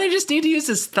a gun. He just needed to use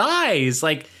his thighs,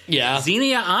 like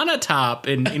Xenia Onatopp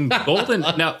in Golden.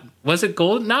 No, was it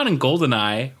Golden? Not in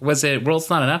GoldenEye. Was it World's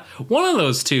Not Enough? One of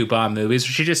those two Bond movies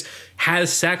where she just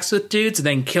has sex with dudes and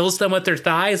then kills them with their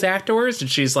thighs afterwards, and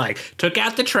she's like, took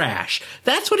out the trash.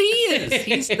 That's what he is.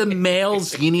 He's the male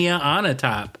Xenia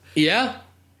Onatopp. Yeah.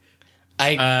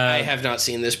 I have not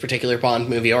seen this particular Bond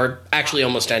movie, or actually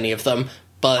almost any of them.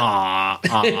 But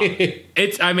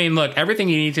it's. I mean, look, everything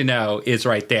you need to know is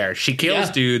right there. She kills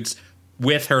dudes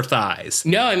with her thighs.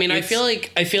 No, I mean, I feel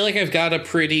like I've got a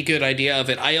pretty good idea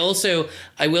of it. I will say,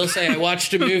 I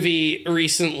watched a movie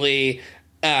recently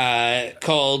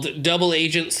called Double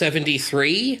Agent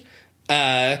 73,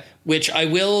 which I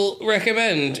will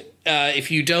recommend if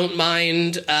you don't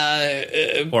mind.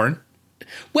 Porn?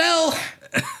 Well,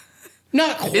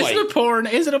 not quite. Is it a porn?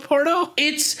 Is it a porno?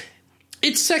 It's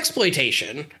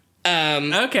sexploitation.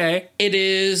 Okay. It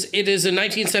is a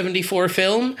 1974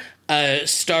 film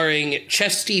starring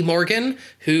Chesty Morgan,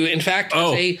 who in fact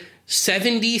has a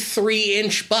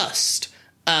 73-inch bust,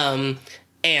 and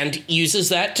uses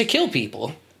that to kill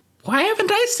people. Why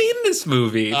haven't I seen this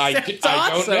movie? I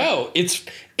don't know. It's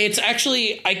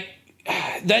actually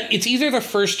it's either the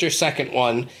first or second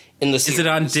one in the series. Is it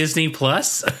on Disney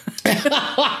Plus?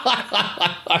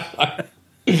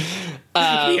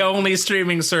 The only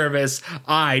streaming service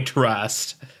I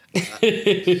trust.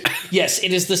 Yes,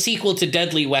 it is the sequel to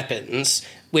Deadly Weapons,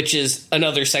 which is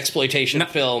another sexploitation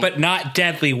film. But not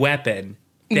Deadly Weapon.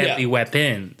 Deadly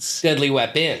Weapons. Deadly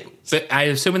Weapons. But I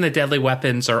assume the Deadly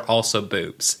Weapons are also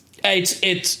boobs.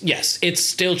 It's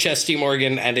still Chesty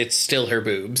Morgan, and it's still her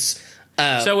boobs.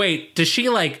 So wait, does she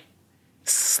like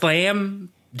slam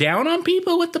down on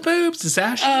people with the boobs? Is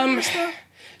that stuff?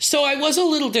 So I was a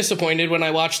little disappointed when I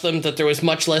watched them that there was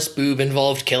much less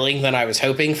boob-involved killing than I was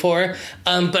hoping for.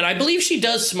 But I believe she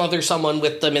does smother someone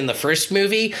with them in the first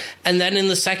movie. And then in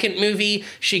the second movie,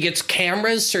 she gets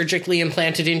cameras surgically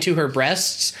implanted into her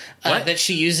breasts that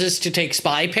she uses to take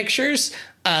spy pictures.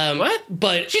 What?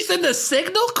 But she's in the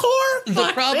signal corps?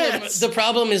 The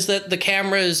problem is that the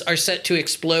cameras are set to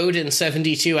explode in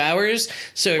 72 hours.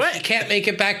 So if she can't make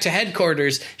it back to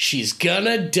headquarters, she's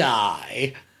gonna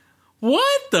die.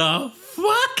 What the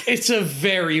fuck? It's a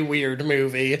very weird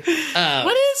movie.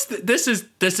 What is this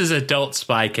is adult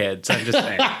Spy Kids. I'm just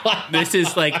saying. This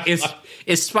is like if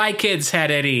Spy Kids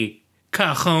had any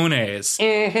cojones,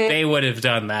 they would have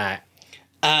done that.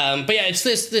 But yeah, it's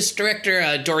this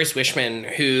director, Doris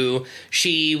Wishman, who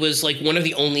she was like one of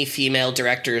the only female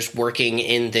directors working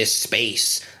in this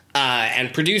space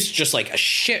and produced just like a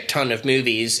shit ton of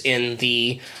movies in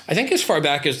I think as far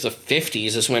back as the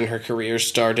 50s is when her career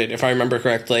started, if I remember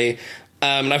correctly.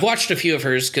 And I've watched a few of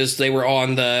hers because they were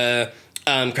on the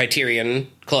Criterion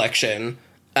collection.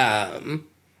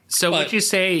 So would you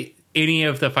say any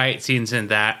of the fight scenes in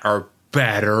that are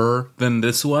better than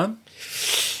this one?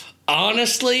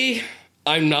 Honestly,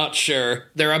 I'm not sure.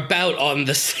 They're about on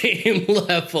the same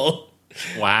level.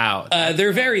 Wow.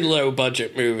 They're very low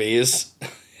budget movies.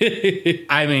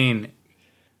 I mean,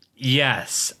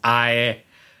 yes.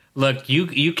 Look,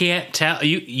 you can't tell.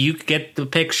 You get the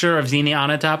picture of Xenia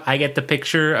Onatopp. I get the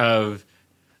picture of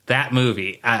that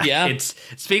movie. Yeah. It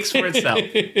speaks for itself.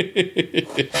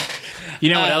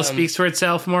 You know what else speaks for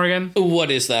itself, Morgan? What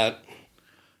is that?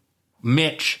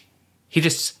 Mitch. He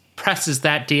just presses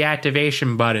that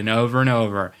deactivation button over and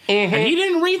over. Mm-hmm. And he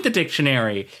didn't read the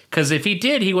dictionary, because if he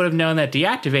did, he would have known that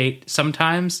deactivate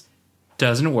sometimes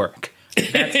doesn't work. I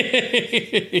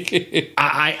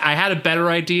had a better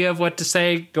idea of what to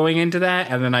say going into that,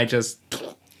 and then I just,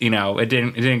 it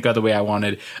didn't go the way I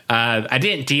wanted. I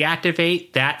didn't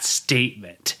deactivate that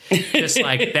statement, just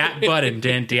like that button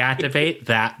didn't deactivate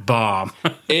that bomb.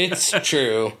 It's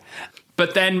true.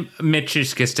 But then Mitch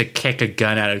just gets to kick a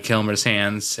gun out of Kilmer's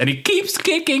hands, and he keeps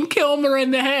kicking Kilmer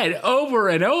in the head over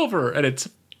and over, and it's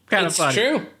kind of funny. It's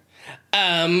true.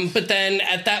 But then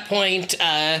at that point,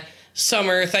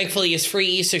 Summer thankfully is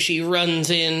free, so she runs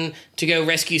in to go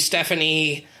rescue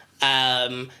Stephanie.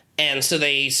 And so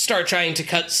they start trying to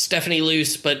cut Stephanie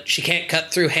loose, but she can't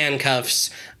cut through handcuffs.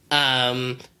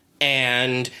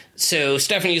 And so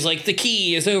Stephanie's like, the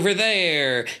key is over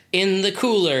there in the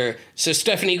cooler. So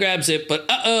Stephanie grabs it, but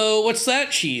what's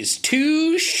that? She's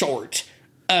too short.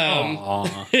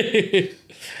 This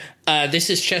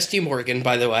is Chesty Morgan,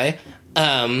 by the way.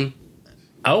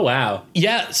 Oh, wow.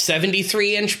 Yeah,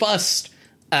 73-inch bust.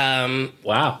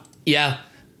 Wow. Yeah.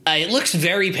 It looks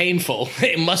very painful.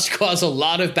 It must cause a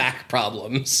lot of back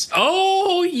problems.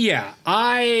 Oh, yeah.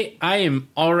 I am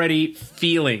already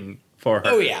feeling for her.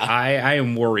 Oh, yeah. I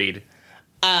am worried.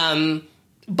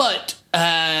 But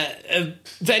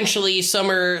eventually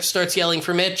Summer starts yelling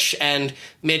for Mitch, and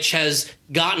Mitch has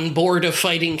gotten bored of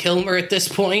fighting Kilmer at this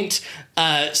point.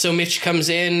 So Mitch comes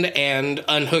in and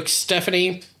unhooks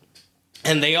Stephanie,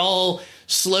 and they all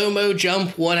slow-mo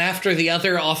jump one after the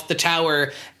other off the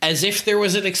tower as if there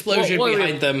was an explosion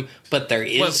behind them, but there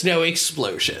is no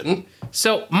explosion.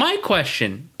 So my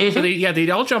question, so they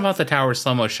all jump off the tower,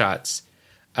 slow-mo shots.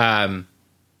 And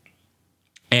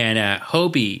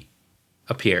Hobie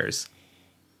appears,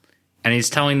 and he's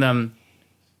telling them,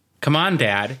 come on,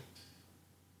 Dad.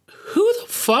 Who the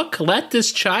fuck let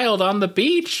this child on the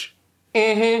beach?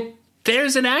 Mm-hmm.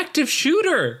 There's an active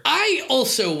shooter. I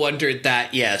also wondered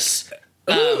that, yes.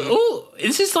 Ooh,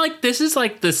 this is like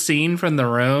the scene from The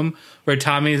Room where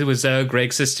Tommy Wiseau, Greg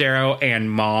Sestero,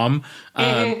 and Mom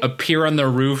appear on the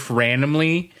roof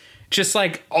randomly. Just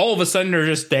like all of a sudden they're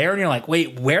just there, and you're like,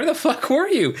 wait, where the fuck were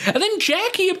you? And then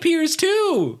Jackie appears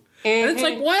too. And it's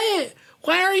like, what?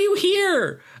 Why are you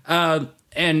here?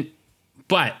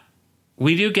 But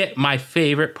we do get my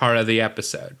favorite part of the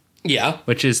episode. Yeah.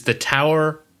 Which is the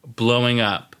tower blowing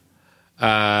up.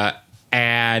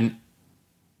 And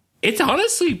it's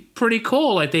honestly pretty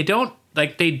cool. Like they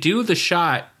do the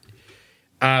shot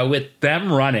with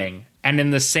them running. And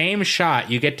in the same shot,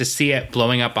 you get to see it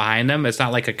blowing up behind them. It's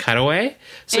not like a cutaway.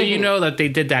 So you know that they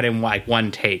did that in like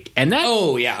one take. And that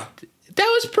that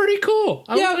was pretty cool.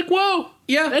 I was like, whoa.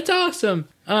 Yeah, that's awesome.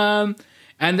 And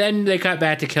then they cut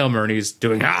back to Kilmer, and he's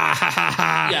doing He's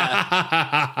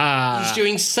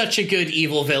doing such a good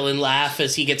evil villain laugh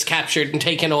as he gets captured and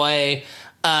taken away.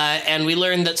 And we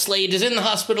learn that Slade is in the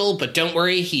hospital, but don't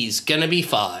worry, he's gonna be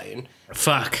fine.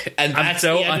 Fuck. And I'm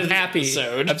so unhappy.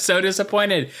 I'm so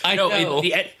disappointed. I know.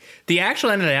 The actual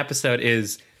end of the episode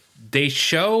is they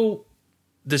show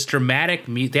this dramatic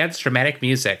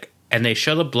music, and they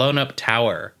show the blown up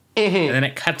tower. Mm-hmm. And then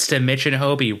it cuts to Mitch and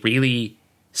Hobie really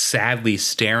sadly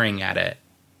staring at it.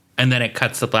 And then it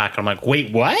cuts to black. I'm like,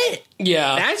 wait, what?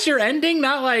 Yeah. That's your ending?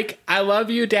 Not like, I love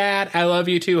you, Dad. I love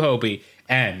you too, Hobie.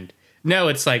 End. No,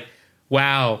 it's like,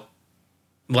 wow,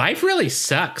 life really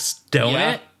sucks, don't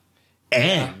it?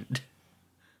 End.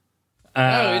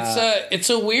 It's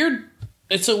a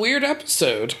weird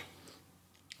episode.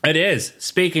 It is.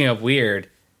 Speaking of weird,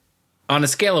 on a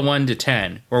scale of 1 to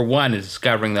 10, where 1 is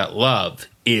discovering that love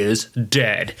is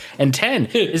dead, and 10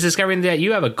 is discovering that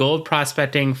you have a gold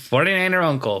prospecting 49er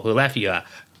uncle who left you a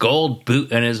gold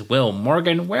boot in his will.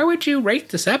 Morgan, where would you rate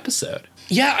this episode?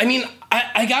 Yeah, I mean,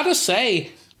 I gotta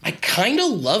say, I kind of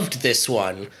loved this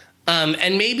one.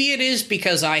 And maybe it is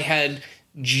because I had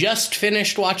just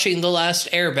finished watching The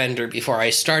Last Airbender before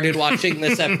I started watching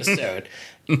this episode.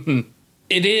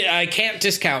 I can't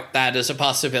discount that as a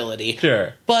possibility.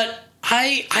 Sure. But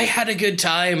I had a good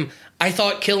time. I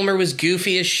thought Kilmer was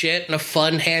goofy as shit and a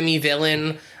fun, hammy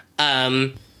villain.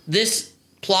 This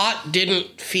plot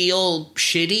didn't feel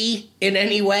shitty in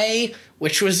any way,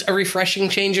 which was a refreshing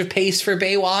change of pace for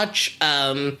Baywatch.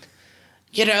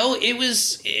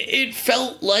 It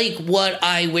felt like what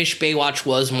I wish Baywatch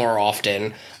was more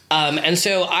often. And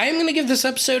so I'm going to give this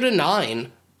episode a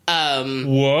 9.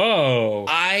 Whoa.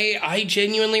 I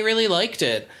genuinely really liked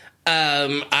it.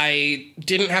 I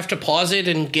didn't have to pause it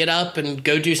and get up and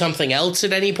go do something else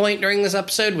at any point during this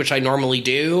episode, which I normally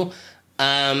do.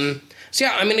 So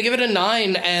yeah, I'm going to give it a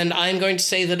 9, and I'm going to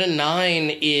say that a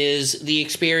 9 is the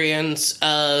experience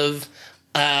of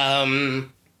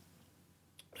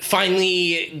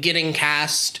finally getting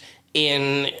cast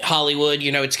in Hollywood.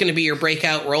 You know, it's going to be your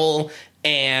breakout role,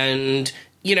 and,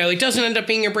 you know, it doesn't end up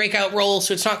being your breakout role,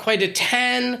 so it's not quite a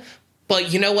 10,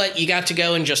 but you know what? You got to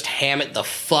go and just ham it the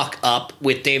fuck up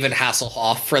with David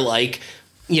Hasselhoff for, like,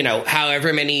 you know,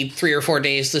 however many 3 or 4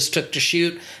 days this took to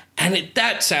shoot. And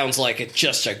that sounds like it's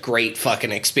just a great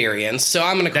fucking experience. So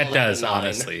I'm going to call that does, a 9.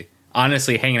 honestly.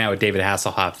 Honestly, hanging out with David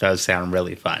Hasselhoff does sound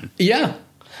really fun. Yeah.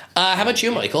 How about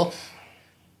you, Michael?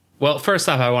 Well, first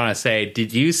off, I want to say,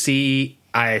 did you see,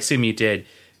 I assume you did,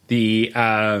 the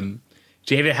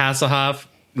David Hasselhoff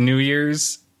New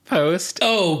Year's post?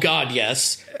 Oh, God,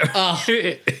 yes.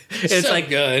 It's so like,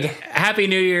 good. Happy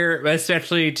New Year,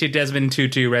 especially to Desmond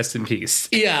Tutu, rest in peace.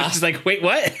 Yeah. It's like, wait,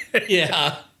 what?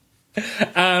 Yeah.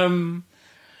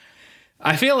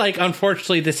 I feel like,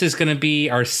 unfortunately, this is going to be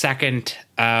our second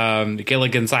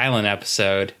Gilligan's Island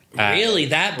episode. Really?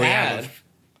 That bad?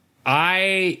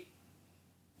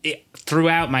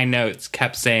 Throughout my notes,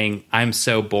 kept saying, I'm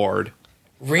so bored.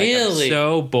 Really? Like, I'm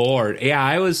so bored. Yeah,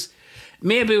 I was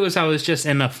just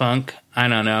in a funk. I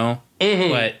don't know.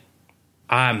 Mm-hmm. But,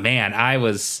 man, I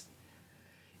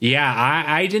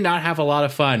did not have a lot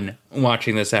of fun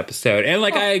watching this episode. And,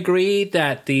 like, I agree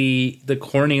that the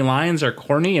corny lines are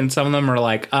corny, and some of them are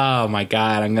like, oh, my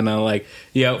God, I'm going to, like,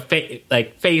 you know,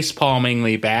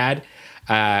 face-palmingly bad,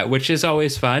 which is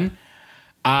always fun.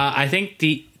 I think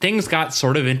the things got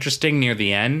sort of interesting near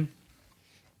the end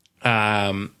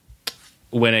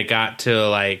when it got to,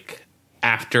 like,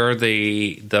 after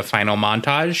the final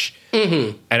montage.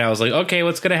 Mm-hmm. And I was like, okay,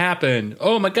 what's going to happen?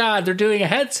 Oh, my God, they're doing a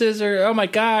head scissor. Oh, my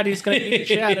God, he's going to beat the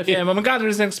shit out of him. Oh, my God,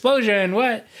 there's an explosion.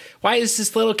 What? Why is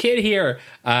this little kid here?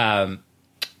 But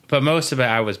most of it,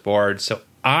 I was bored. So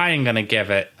I'm going to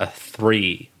give it a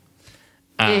 3.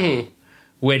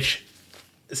 Which,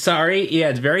 sorry, yeah,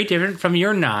 it's very different from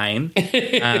your 9. I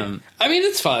mean,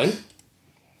 it's fine.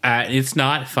 It's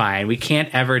not fine. We can't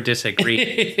ever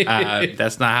disagree.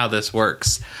 That's not how this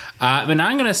works. And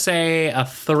I'm going to say a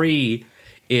 3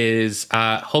 is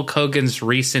Hulk Hogan's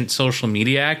recent social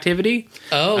media activity.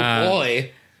 Oh,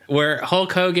 boy. Where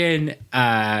Hulk Hogan...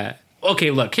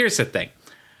 okay, look, here's the thing.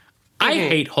 I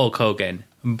hate Hulk Hogan,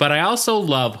 but I also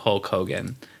love Hulk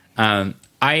Hogan. I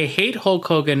hate Hulk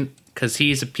Hogan because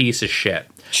he's a piece of shit.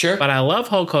 Sure. But I love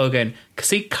Hulk Hogan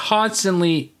because he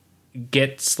constantly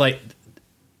gets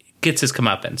his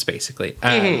comeuppance, basically.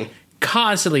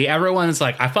 Constantly, everyone's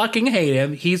like, I fucking hate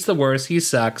him. He's the worst. He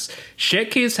sucks.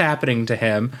 Shit keeps happening to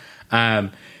him.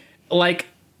 It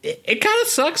kind of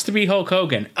sucks to be Hulk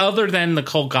Hogan, other than the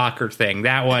Cole Gawker thing.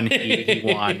 That one he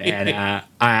won, and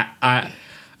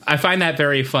I find that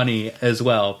very funny as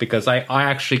well, because I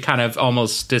actually kind of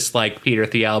almost dislike Peter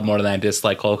Thiel more than I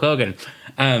dislike Hulk Hogan.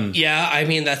 Yeah, I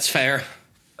mean, that's fair.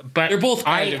 But they're both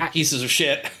kind of pieces of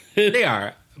shit. They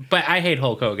are. But I hate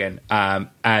Hulk Hogan,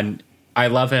 and I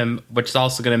love him, which is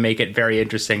also going to make it very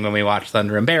interesting when we watch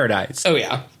Thunder in Paradise. Oh,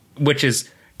 yeah. Which is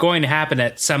going to happen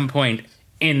at some point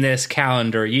in this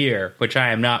calendar year, which I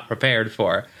am not prepared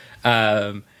for.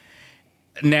 Now,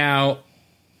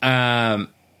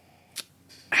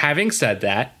 having said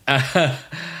that,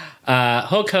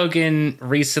 Hulk Hogan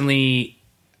recently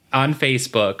on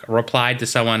Facebook replied to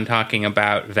someone talking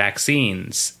about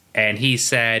vaccines, and he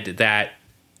said that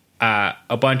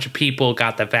a bunch of people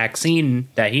got the vaccine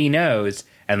that he knows,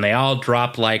 and they all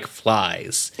dropped like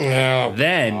flies. Oh,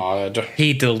 then God.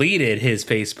 He deleted his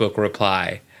Facebook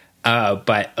reply.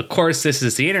 But, of course, this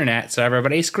is the internet, so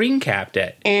everybody screen capped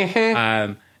it.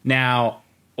 Mm-hmm. Now,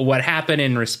 what happened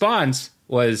in response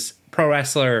was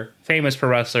famous pro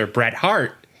wrestler Bret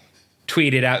Hart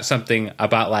tweeted out something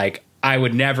about, like, I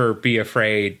would never be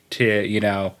afraid to,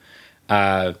 get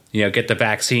the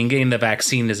vaccine. Getting the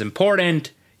vaccine is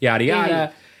important. Yada,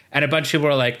 yada. And a bunch of people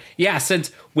are like, yeah, since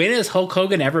when has Hulk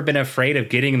Hogan ever been afraid of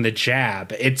getting the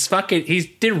jab? It's fucking, he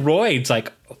did roids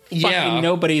like fucking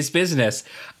nobody's business.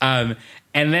 And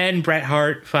then Bret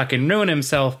Hart fucking ruined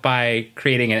himself by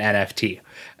creating an NFT.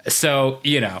 So,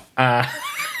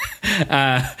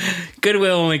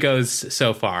 goodwill only goes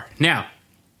so far. Now,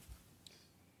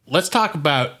 let's talk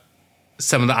about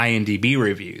some of the IMDb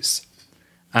reviews.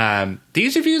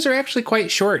 These reviews are actually quite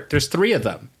short. There's 3 of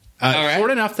them.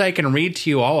 Short enough that I can read to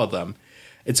you all of them.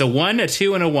 It's a 1, a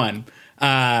 2, and a 1.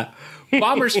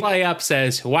 Bombers Fly Up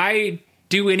says, why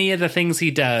do any of the things he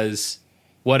does?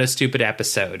 What a stupid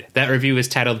episode. That review is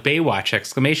titled Baywatch!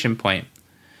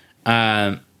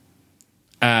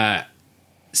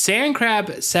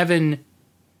 Sandcrab7.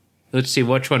 Let's see,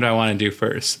 which one do I want to do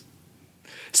first?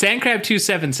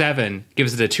 Sandcrab277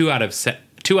 gives it a 2 out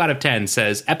of 10,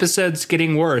 says, episode's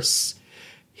getting worse.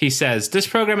 He says, this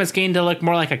program is getting to look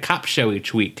more like a cop show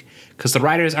each week, because the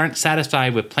writers aren't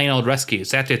satisfied with plain old rescues.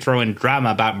 They have to throw in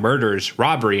drama about murders,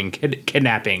 robbery, and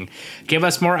kidnapping. Give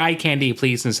us more eye candy,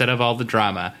 please, instead of all the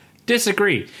drama.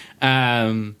 Disagree.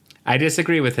 I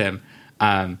disagree with him.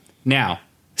 Now,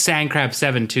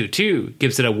 Sandcrab722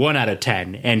 gives it a 1 out of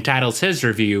 10 and titles his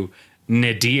review,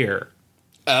 Nadir.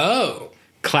 Oh.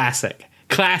 Classic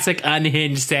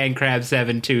unhinged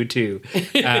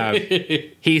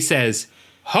Sandcrab722. He says,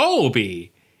 Hobie,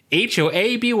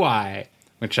 Hoaby,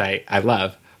 which I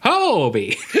love.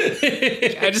 Hobie.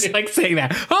 I just like saying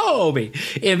that.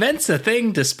 Hobie invents a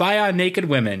thing to spy on naked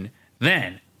women.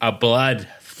 Then a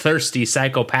bloodthirsty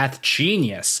psychopath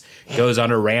genius goes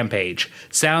on a rampage.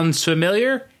 Sounds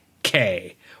familiar?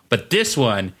 K. But this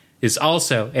one is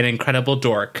also an incredible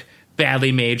dork,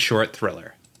 badly made short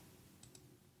thriller.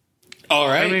 All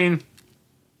right.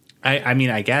 I mean,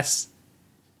 I guess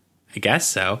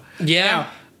so. Yeah.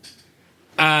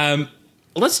 Now,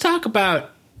 let's talk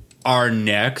about our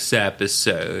next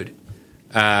episode.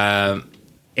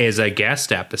 Is a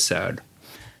guest episode,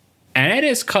 and it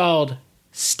is called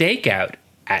Stakeout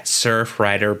at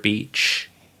Surfrider Beach.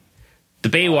 The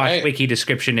Baywatch wiki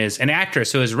description is an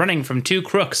actress who is running from 2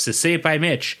 crooks to Saved by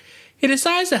Mitch. He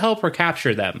decides to help her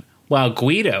capture them, while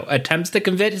Guido attempts to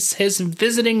convince his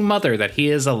visiting mother that he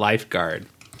is a lifeguard.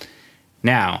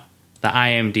 Now, the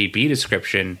IMDb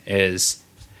description is,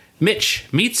 Mitch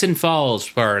meets and falls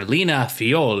for Lena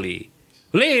Fioli.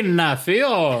 Lena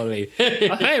Fioli,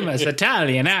 a famous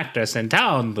Italian actress in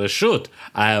town to shoot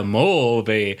a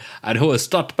movie, and who is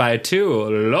stopped by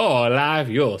 2 low-life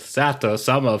youths after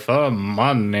some of her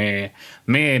money.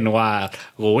 Meanwhile,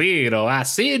 Guido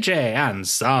asks CJ and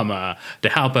Summer to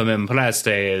help him impress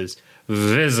his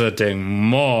visiting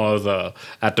mother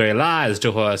after he lies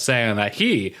to her saying that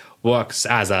he works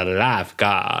as a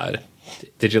lifeguard.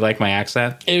 Did you like my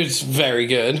accent? It was very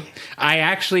good. I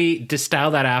actually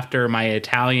styled that after my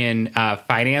Italian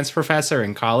finance professor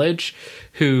in college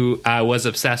who was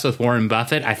obsessed with Warren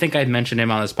Buffett. I think I'd mentioned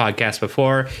him on this podcast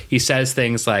before. He says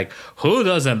things like, who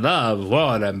doesn't love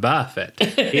Warren Buffett?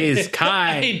 He's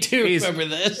kind. I do remember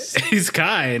this. He's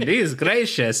kind. He's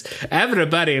gracious.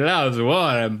 Everybody loves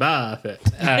Warren Buffett.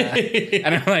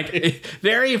 And I'm like,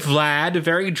 very Vlad,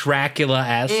 very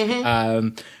Dracula-esque.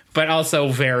 Mm-hmm. But also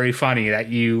very funny that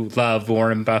you love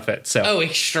Warren Buffett. So,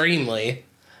 extremely.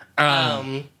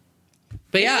 But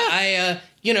yeah,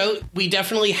 we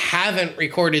definitely haven't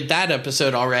recorded that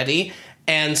episode already.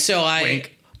 And so I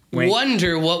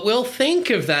wonder what we'll think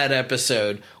of that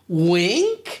episode.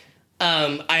 Wink?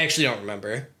 I actually don't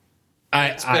remember.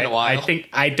 It's been a while. I think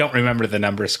I don't remember the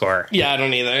number score. Yeah, I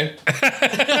don't either.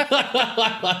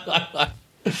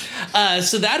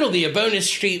 So that'll be a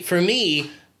bonus treat for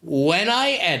me when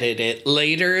I edit it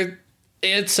later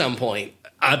at some point.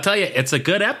 I'll tell you, it's a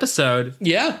good episode.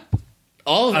 Yeah.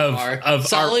 All of them are.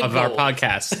 Of our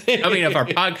podcast. I mean, of our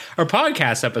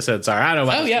podcast episodes are. I don't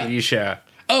know about the TV show.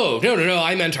 Oh, no.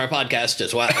 I meant our podcast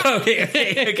as well.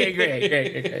 Okay,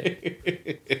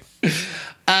 great.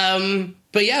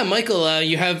 But yeah, Michael,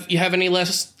 you have any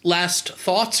last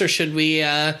thoughts, or should we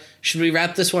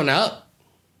wrap this one up?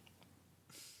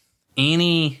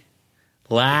 Any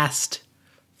last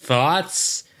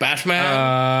thoughts? Batman?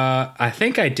 I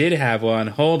think I did have one.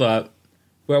 Hold up.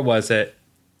 Where was it?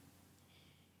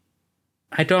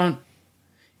 You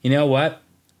know what?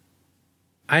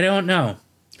 I don't know.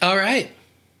 All right.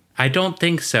 I don't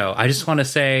think so. I just want to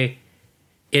say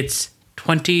it's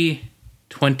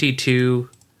 2022.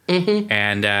 Mm-hmm.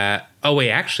 And,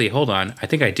 actually, hold on. I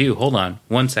think I do. Hold on.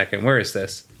 1 second. Where is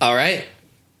this? All right.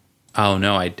 Oh,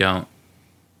 no, I don't.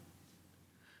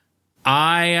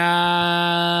 I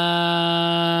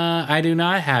do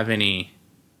not have any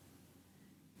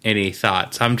any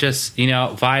thoughts. I'm just,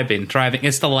 vibing, thriving.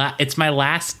 It's my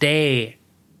last day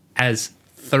as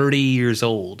 30 years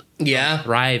old. Yeah.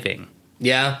 Thriving.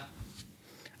 Yeah.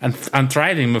 I'm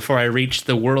thriving before I reach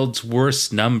the world's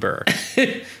worst number.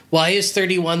 Why is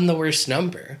 31 the worst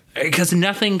number? Because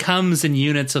nothing comes in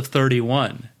units of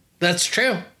 31. That's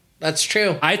true. That's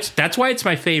true. That's why it's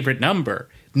my favorite number.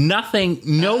 No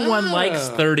one likes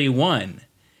 31.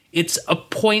 It's a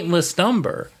pointless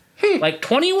number. Like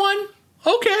 21?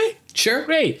 Okay. Sure.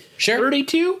 Great. Sure.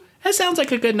 32? That sounds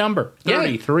like a good number.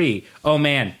 33. Yeah. Oh,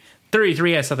 man.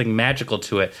 33 has something magical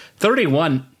to it.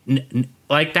 31,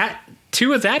 like that.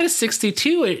 2 of that is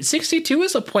 62. 62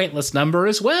 is a pointless number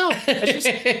as well. It's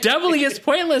just doubly as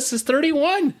pointless as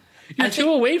 31. You're 2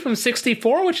 away from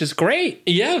 64, which is great.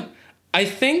 Yeah. I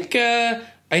think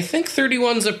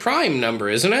 31's a prime number,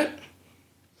 isn't it?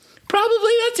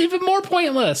 Probably. That's even more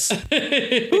pointless.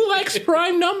 Who likes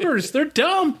prime numbers? They're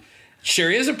dumb. Sure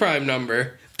is a prime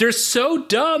number. They're so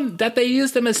dumb that they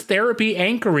use them as therapy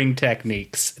anchoring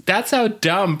techniques. That's how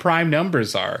dumb prime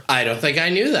numbers are. I don't think I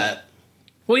knew that.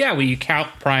 Well, yeah, when you count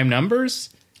prime numbers.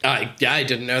 I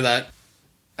didn't know that.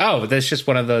 Oh, that's just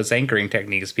one of those anchoring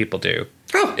techniques people do.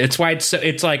 Oh. It's why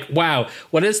it's like, wow,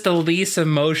 what is the least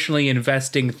emotionally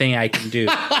investing thing I can do?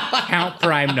 Count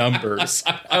prime numbers.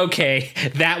 Okay,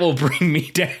 that will bring me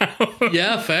down.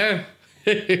 Yeah, fair.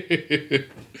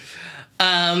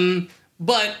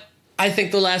 But I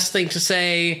think the last thing to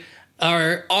say,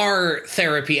 our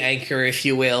therapy anchor, if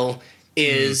you will,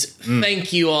 is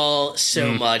thank you all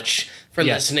so much for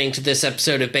listening to this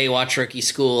episode of Baywatch Rookie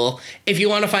School. If you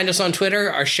want to find us on Twitter,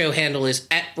 our show handle is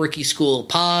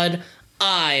 @RookieSchoolPod.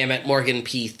 I am at Morgan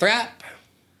P. Thrapp.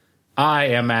 I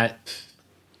am at...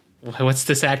 What's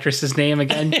this actress's name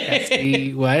again?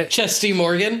 Chesty what? Chesty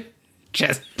Morgan.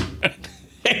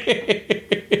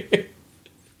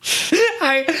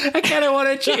 I kind of want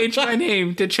to change my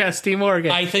name to Chesty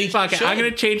Morgan. I think Fuck it. I'm going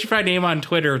to change my name on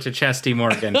Twitter to Chesty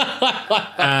Morgan.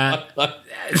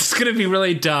 It's going to be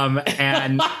really dumb,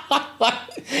 and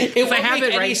it won't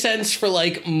make any sense for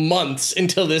like months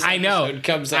until this episode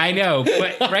comes out. I know,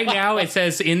 but right now it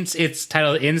says it's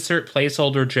titled "Insert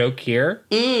Placeholder Joke Here."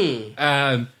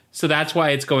 So that's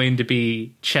why it's going to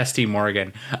be Chesty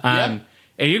Morgan. And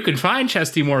you can find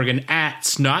Chesty Morgan at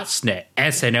Snotsnit,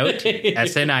 SNOT,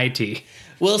 SNIT.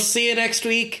 We'll see you next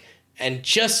week, and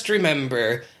just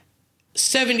remember,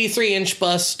 73-inch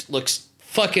bust looks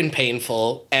fucking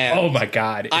painful. And oh my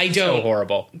god, it's so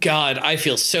horrible. God, I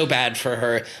feel so bad for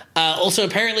her. Also,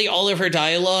 apparently all of her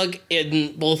dialogue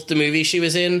in both the movies she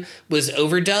was in was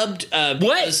overdubbed.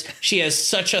 Because she has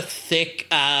such a thick,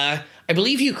 I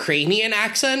believe Ukrainian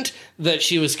accent that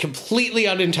she was completely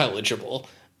unintelligible.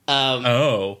 That's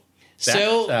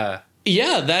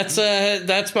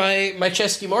my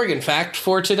Chesty Morgan fact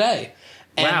for today.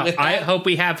 And wow, I hope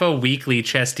we have a weekly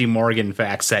Chesty Morgan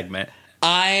fact segment.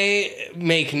 I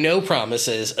make no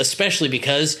promises, especially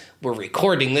because we're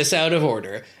recording this out of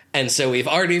order. And so we've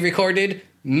already recorded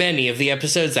many of the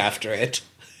episodes after it.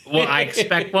 Well, I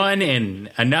expect one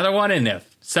and another one in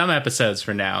some episodes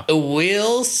from now.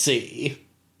 We'll see.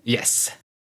 Yes.